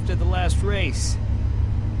up after the last race.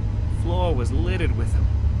 The floor was littered with them.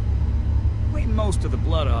 Cleaned most of the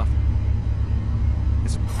blood off.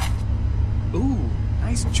 Ooh,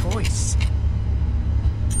 nice choice.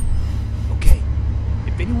 Okay,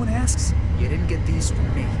 if anyone asks, you didn't get these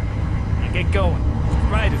from me. Now get going. The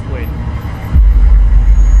ride is waiting.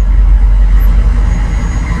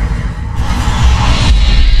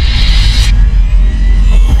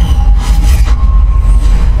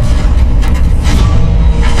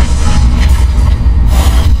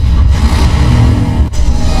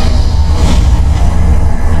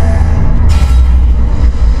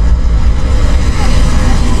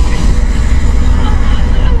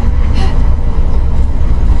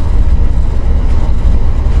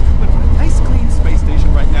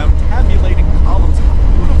 Have you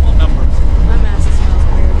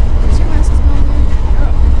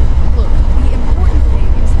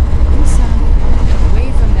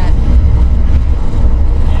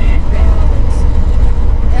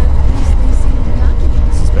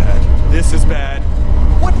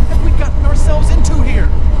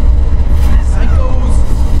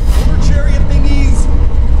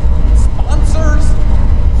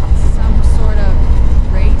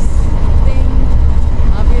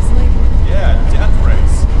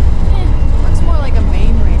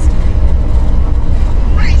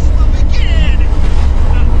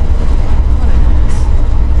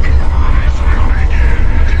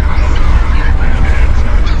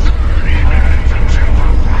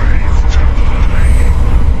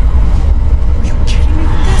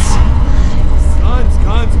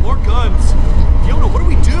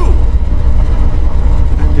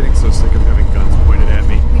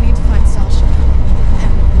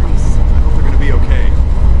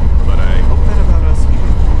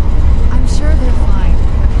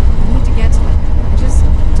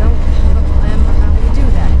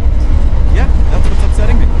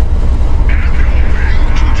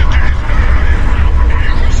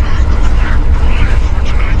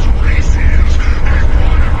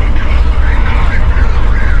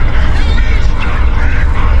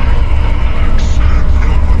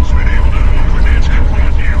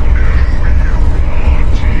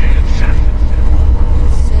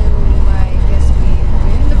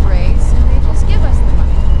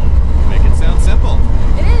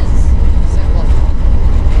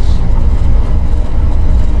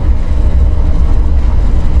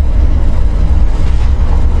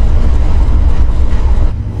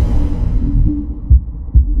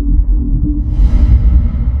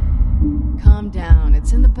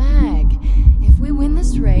what's in the bag. If we win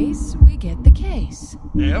this race, we get the case.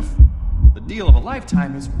 If? The deal of a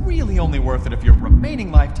lifetime is really only worth it if your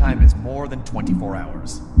remaining lifetime is more than 24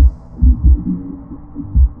 hours. See?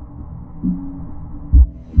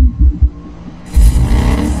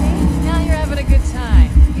 Now you're having a good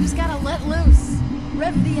time. You just gotta let loose.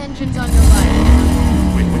 Rev the engines on your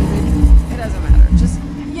life. Wait, what do you mean? It doesn't matter. Just,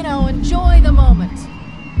 enjoy the moment.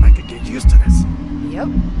 I could get used to this. Yep.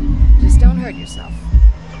 Just don't hurt yourself.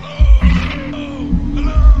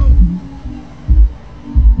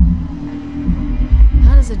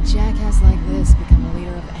 How does a jackass like this become a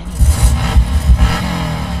leader of anything?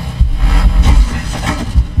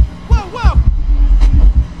 Whoa, whoa!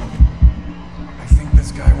 I think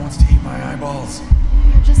this guy wants to eat my eyeballs.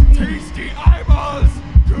 You're just being... Tasty eyeballs!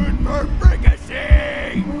 Good for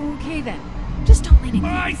fricassee! Okay then. Just don't lean in.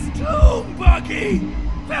 My stool buggy!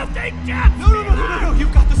 Filthy cats! No,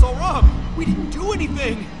 you've got this all wrong! We didn't do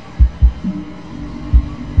anything!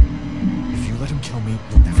 If you let him kill me,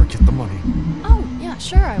 you'll never get the money. Oh, yeah,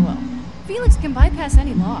 sure I will. Felix can bypass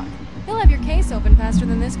any lock. He'll have your case open faster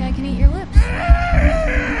than this guy can eat your lips.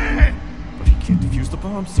 But he can't defuse the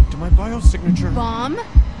bomb synced to my biosignature. Bomb?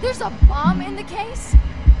 There's a bomb in the case?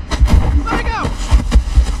 Let it go!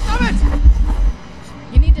 Stop it!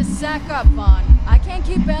 You need to sack up, Vaughn. I can't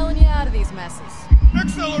keep bailing you out of these messes.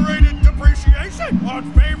 Accelerated depreciation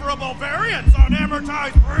on favorable variants on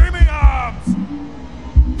amortized premiums!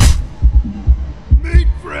 Meet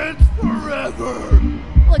friends forever!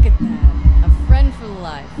 Look at that. A friend for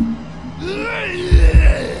life.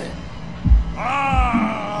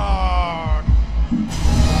 Ah!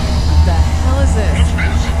 What the hell is this?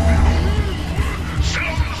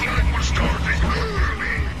 Sounds like we're starting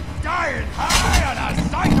early. Dying high on a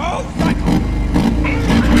psycho!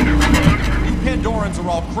 You Pandorans are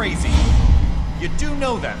all crazy. You do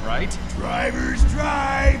know that, right? Drivers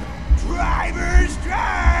drive! Drivers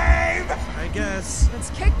drive! I guess. Let's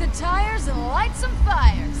kick the tires and light some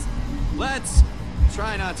fires. Let's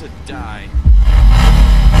try not to die.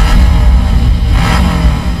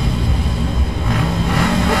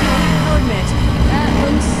 I'll admit, that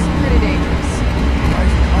looks pretty dangerous.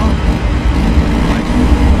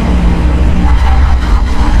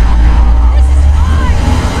 This is fine!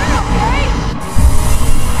 We're okay!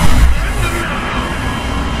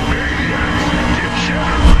 Maniacs did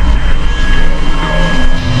shatter my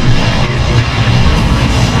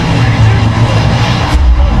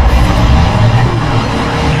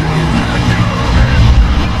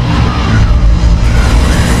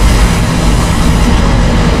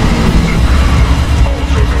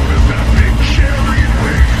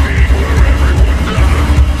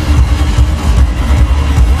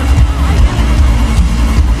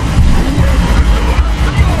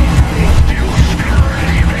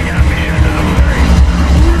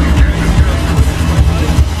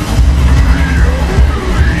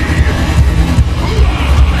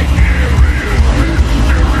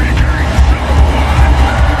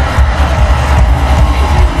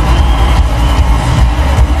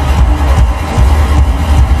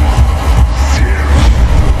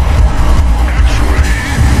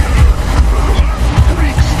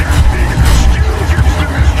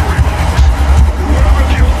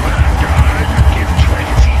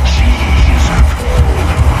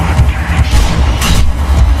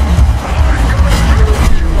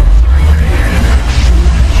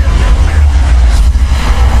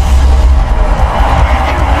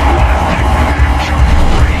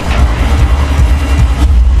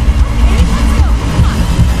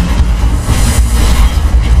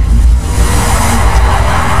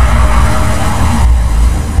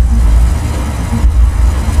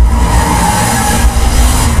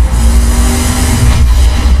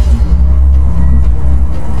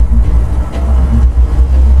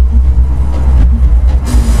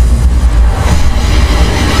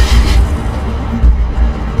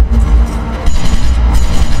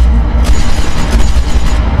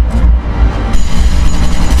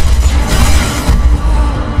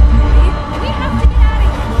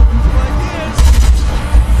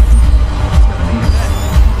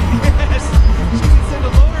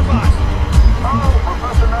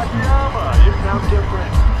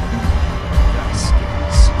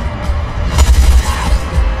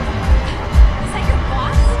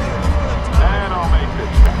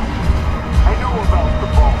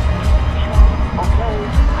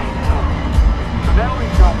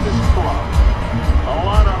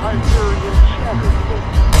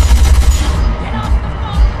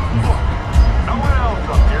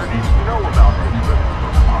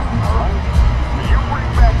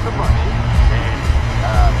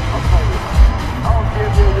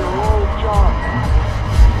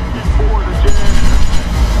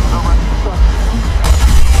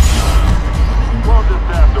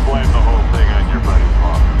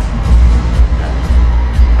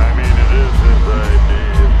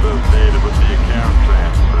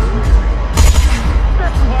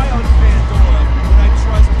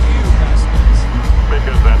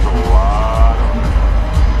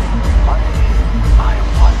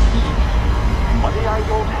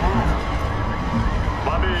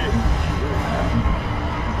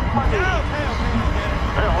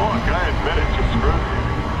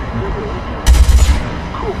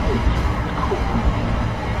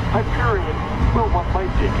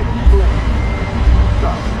taking a slave.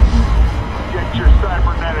 So, get your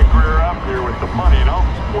cybernetic rear up here with the money and I'll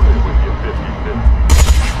split it with you 50-50.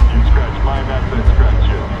 You scratch my nuts, I scratch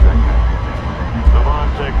yours. That kind of thing. Savon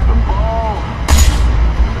takes the ball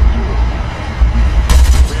and the tool.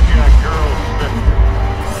 We've got girls sniffing.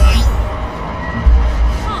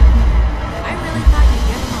 I really thought you'd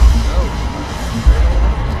get home.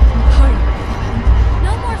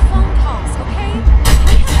 No more phone calls, okay?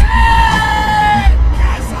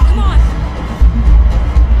 Come on.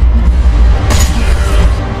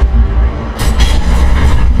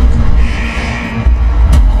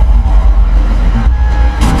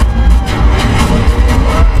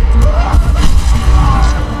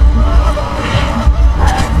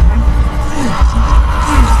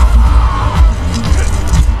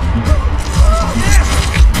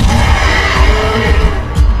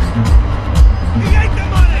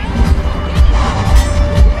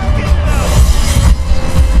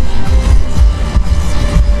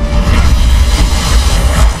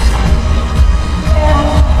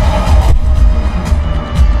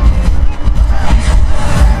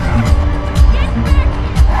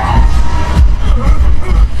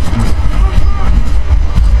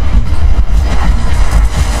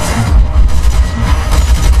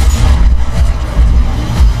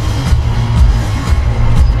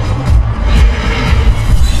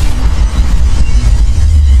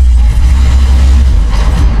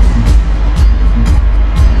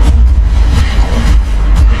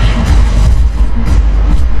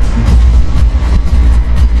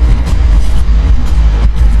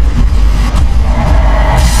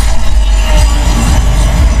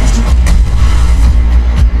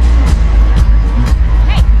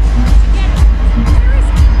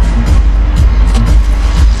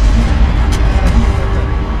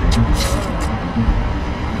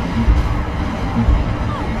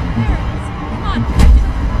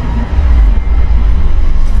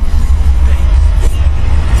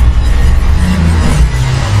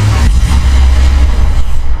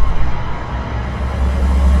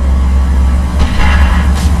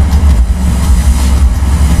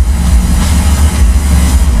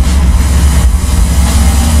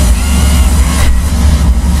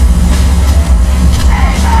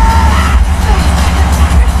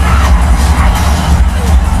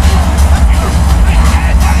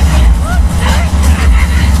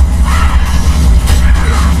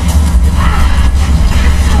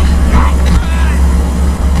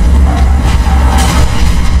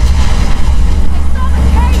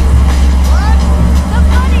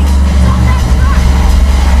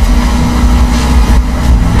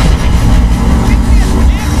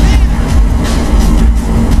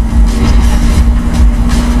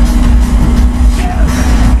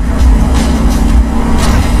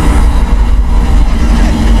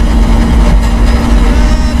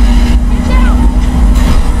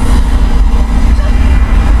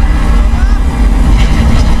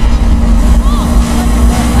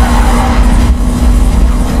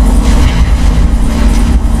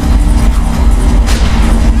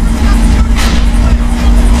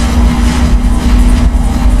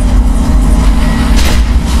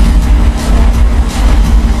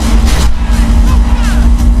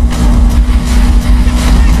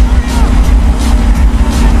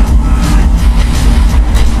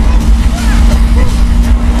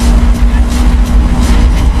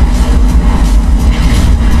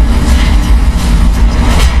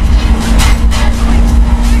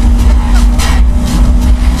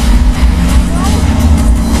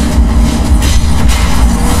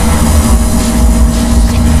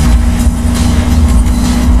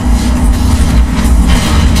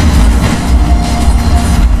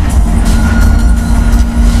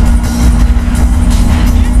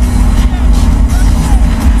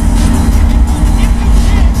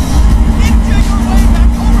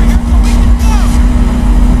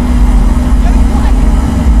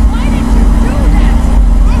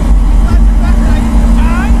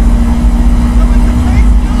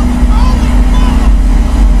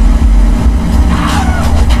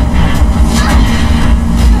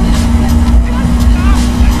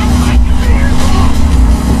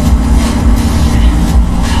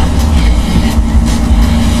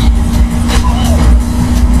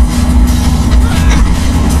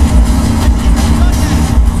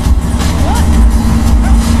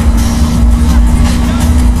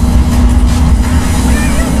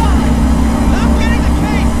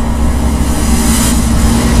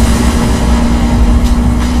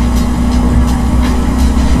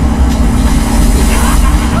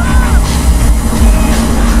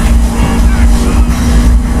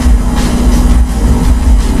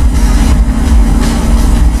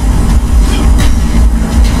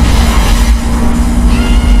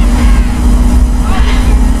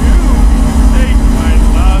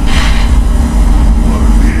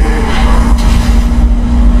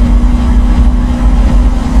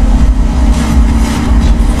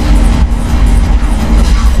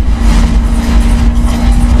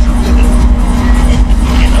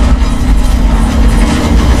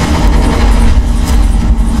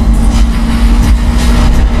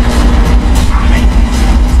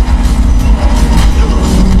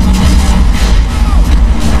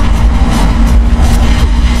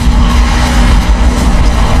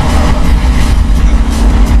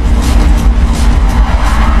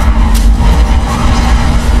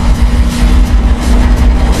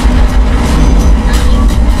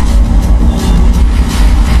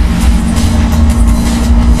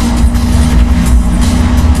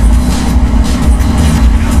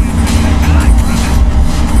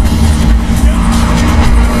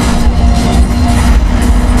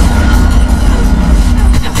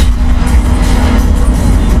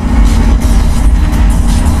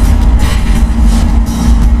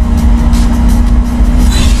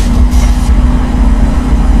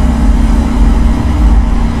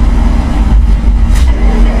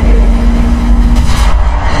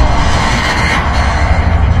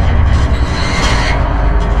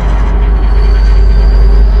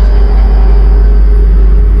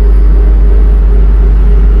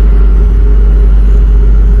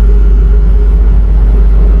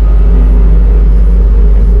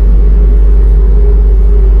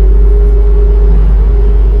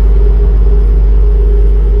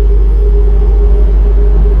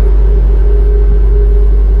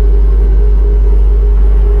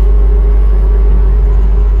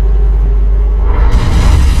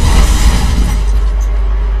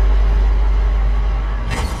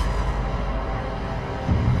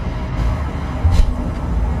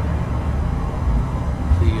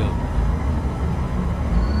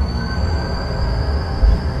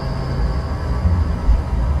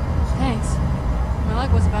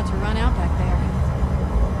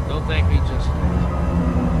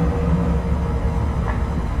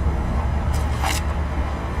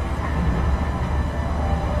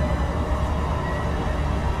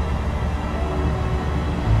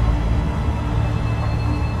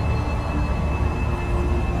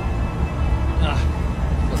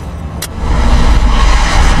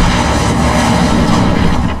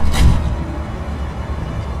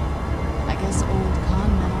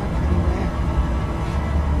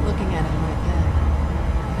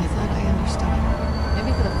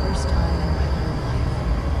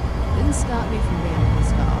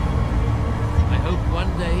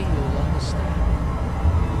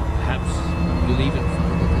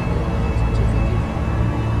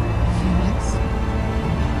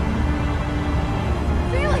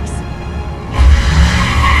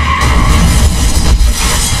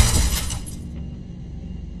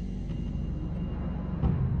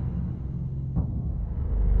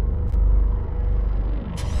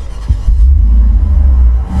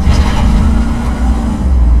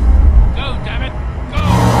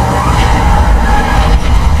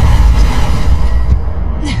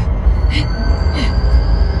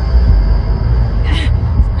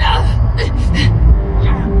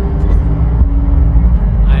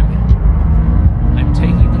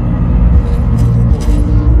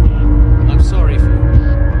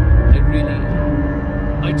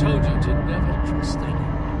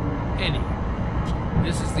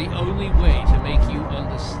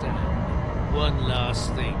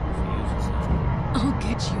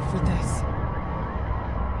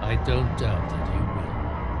 I don't doubt that you will.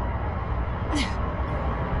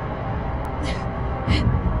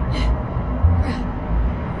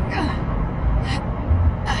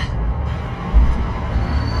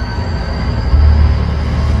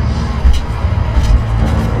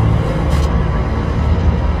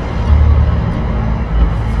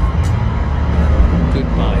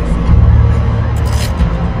 Goodbye,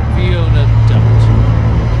 Fiona Dutt.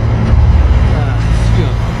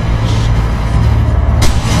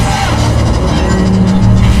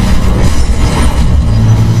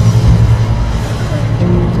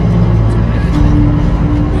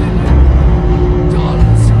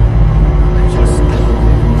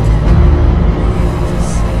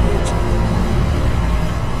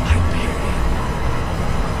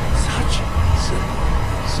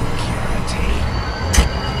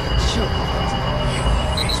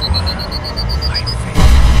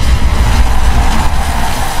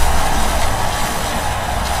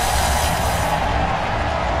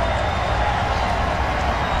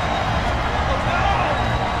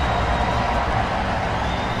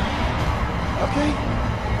 Okay.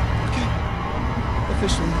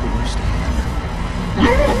 Officially the worst day ever.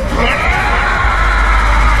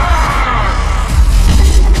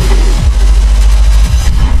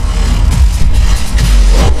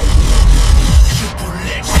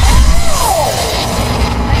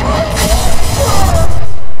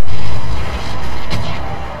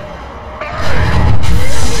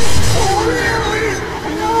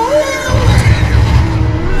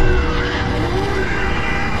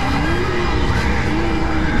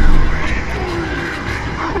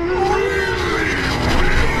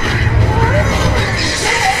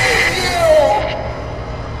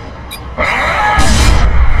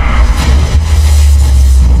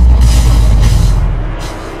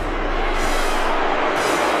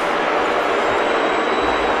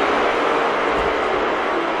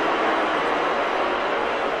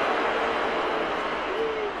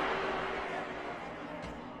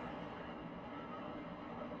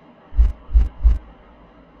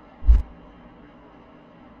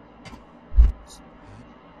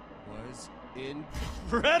 Was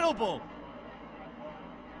incredible!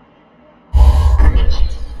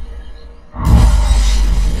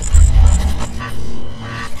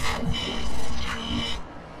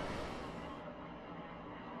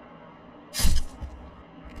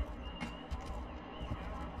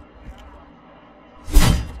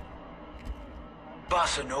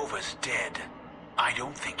 Bossa Nova's dead. I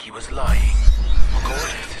don't think he was lying.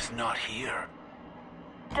 Gordis is not here.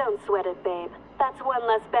 Don't sweat it, babe. That's one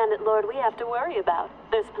less bandit lord we have to worry about.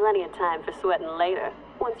 There's plenty of time for sweating later,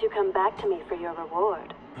 once you come back to me for your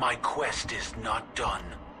reward. My quest is not done.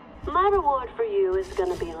 My reward for you is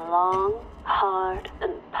gonna be long, hard,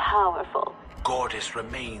 and powerful. Gordis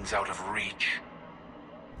remains out of reach.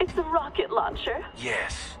 It's a rocket launcher.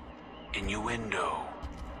 Yes. Innuendo.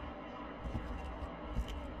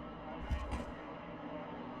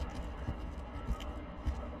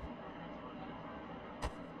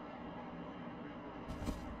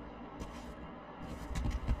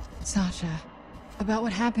 Sasha, about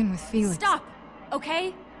what happened with Felix. Stop,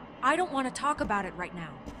 okay? I don't want to talk about it right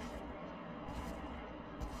now.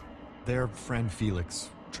 Their friend Felix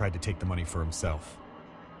tried to take the money for himself.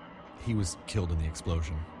 He was killed in the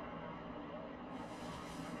explosion.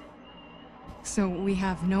 So we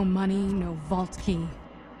have no money, no vault key,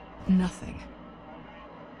 nothing.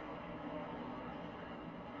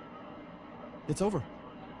 It's over.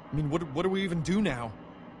 I mean, what do we even do now?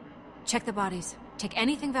 Check the bodies. Take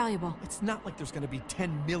anything valuable. It's not like there's gonna be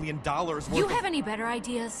 $10 million worth You of... have any better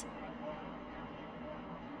ideas?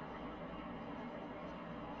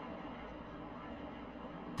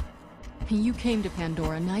 You came to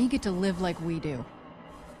Pandora, now you get to live like we do.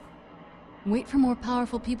 Wait for more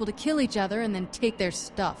powerful people to kill each other and then take their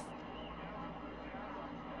stuff.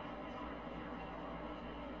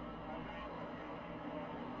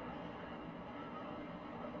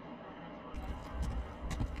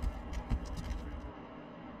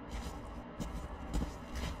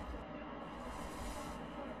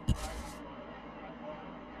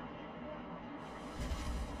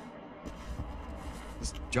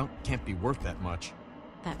 This junk can't be worth that much.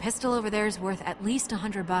 That pistol over there is worth at least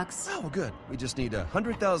 $100. Oh, good. We just need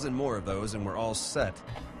 100,000 more of those and we're all set.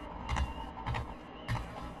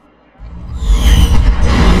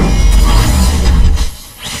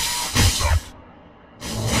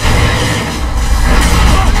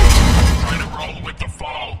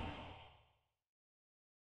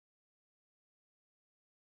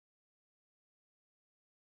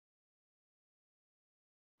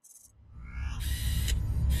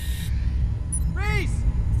 Reese!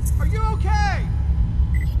 Are you okay?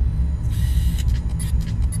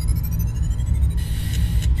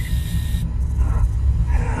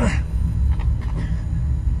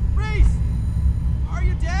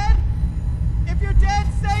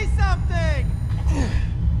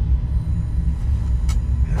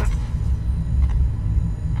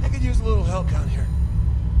 help down here.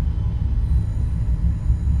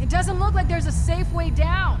 It doesn't look like there's a safe way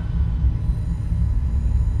down.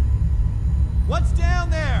 What's down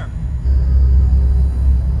there?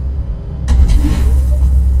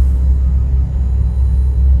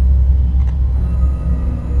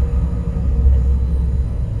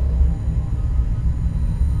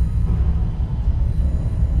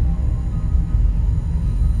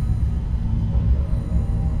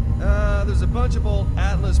 There's a bunch of old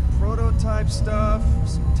Atlas prototype stuff,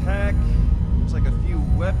 some tech, there's like a few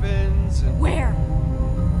weapons and... Where?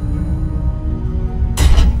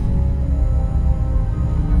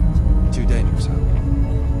 Too dangerous, huh?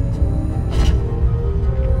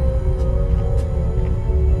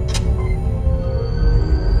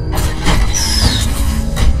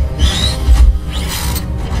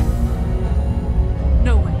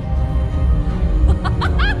 No way.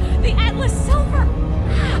 The Atlas Silver!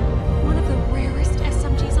 One of the rarest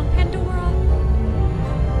SMGs on Pandora.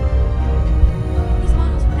 These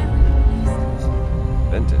models were never even released.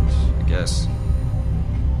 Vintage, I guess.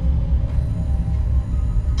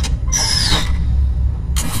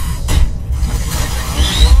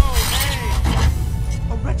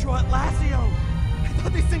 A retro Atlasio! I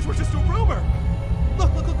thought these things were just a rumor!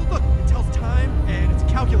 Look, look, look, look, look! It tells time, and it's a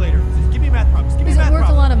calculator. Just give me a math problem. Just give me a math problem. Is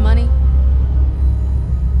it worth a lot of money?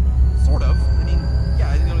 Sort of. I mean,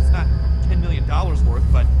 yeah, you know, it's not $10 million worth,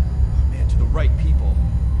 but, oh man, to the right people.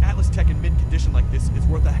 Atlas Tech in mid-condition like this is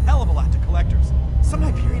worth a hell of a lot to collectors. Some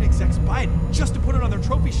Hyperion execs buy it just to put it on their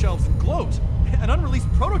trophy shelves and gloat. And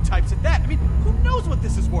unreleased prototypes at that. I mean, who knows what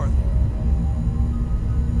this is worth?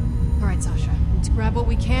 All right, Sasha. Let's grab what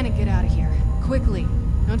we can and get out of here. Quickly.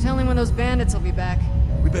 No telling when those bandits will be back.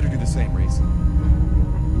 We better do the same, Reese.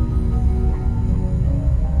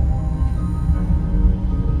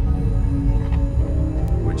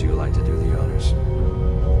 Would you like to do the honors?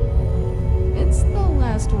 It's the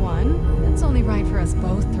last one. It's only right for us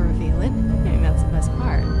both to reveal it. I mean, that's the best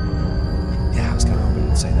part. Yeah, I was kind of hoping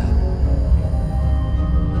you'd say that.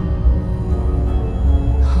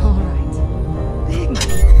 All right. Big...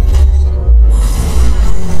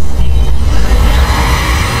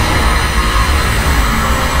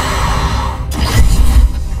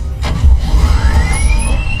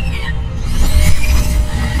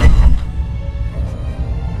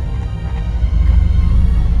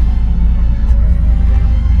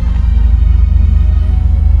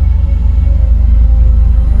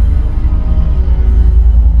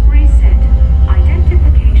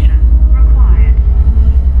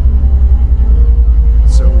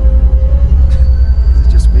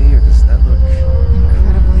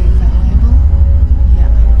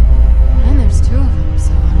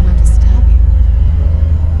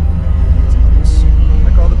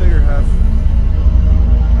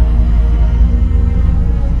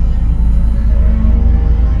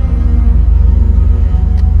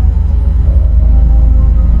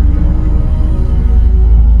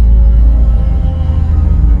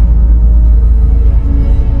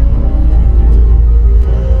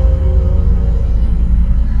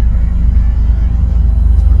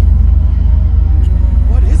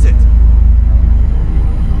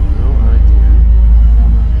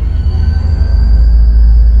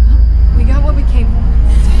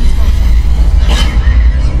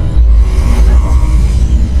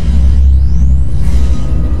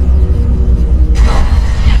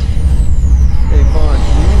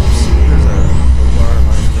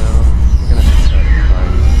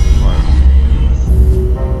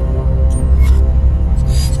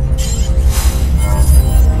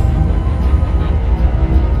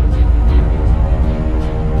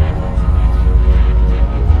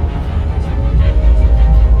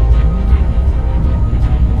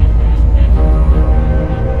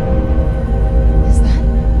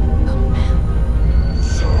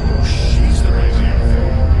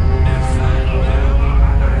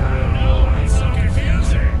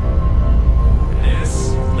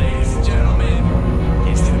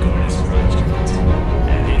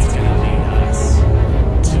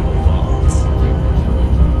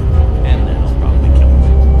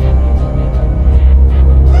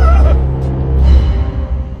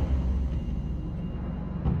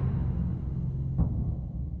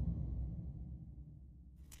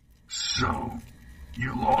 So,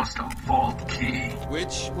 you lost a vault key.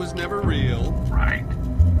 Which was never real. Right.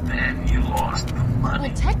 Then you lost the money.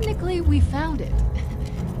 Well, technically, we found it.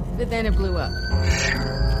 But then it blew up.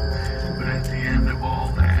 Sure. But at the end of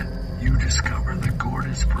all that, you discover the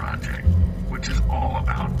Gortys Project, which is all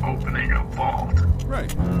about opening a vault.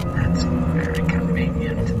 Right. That's very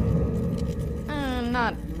convenient.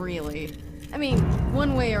 Not really. I mean,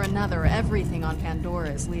 one way or another, everything on Pandora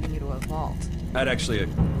is leading you to a vault. I'd actually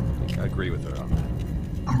agree with her on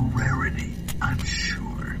that. A rarity, I'm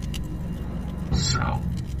sure. So,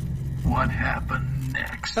 what happened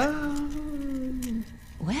next?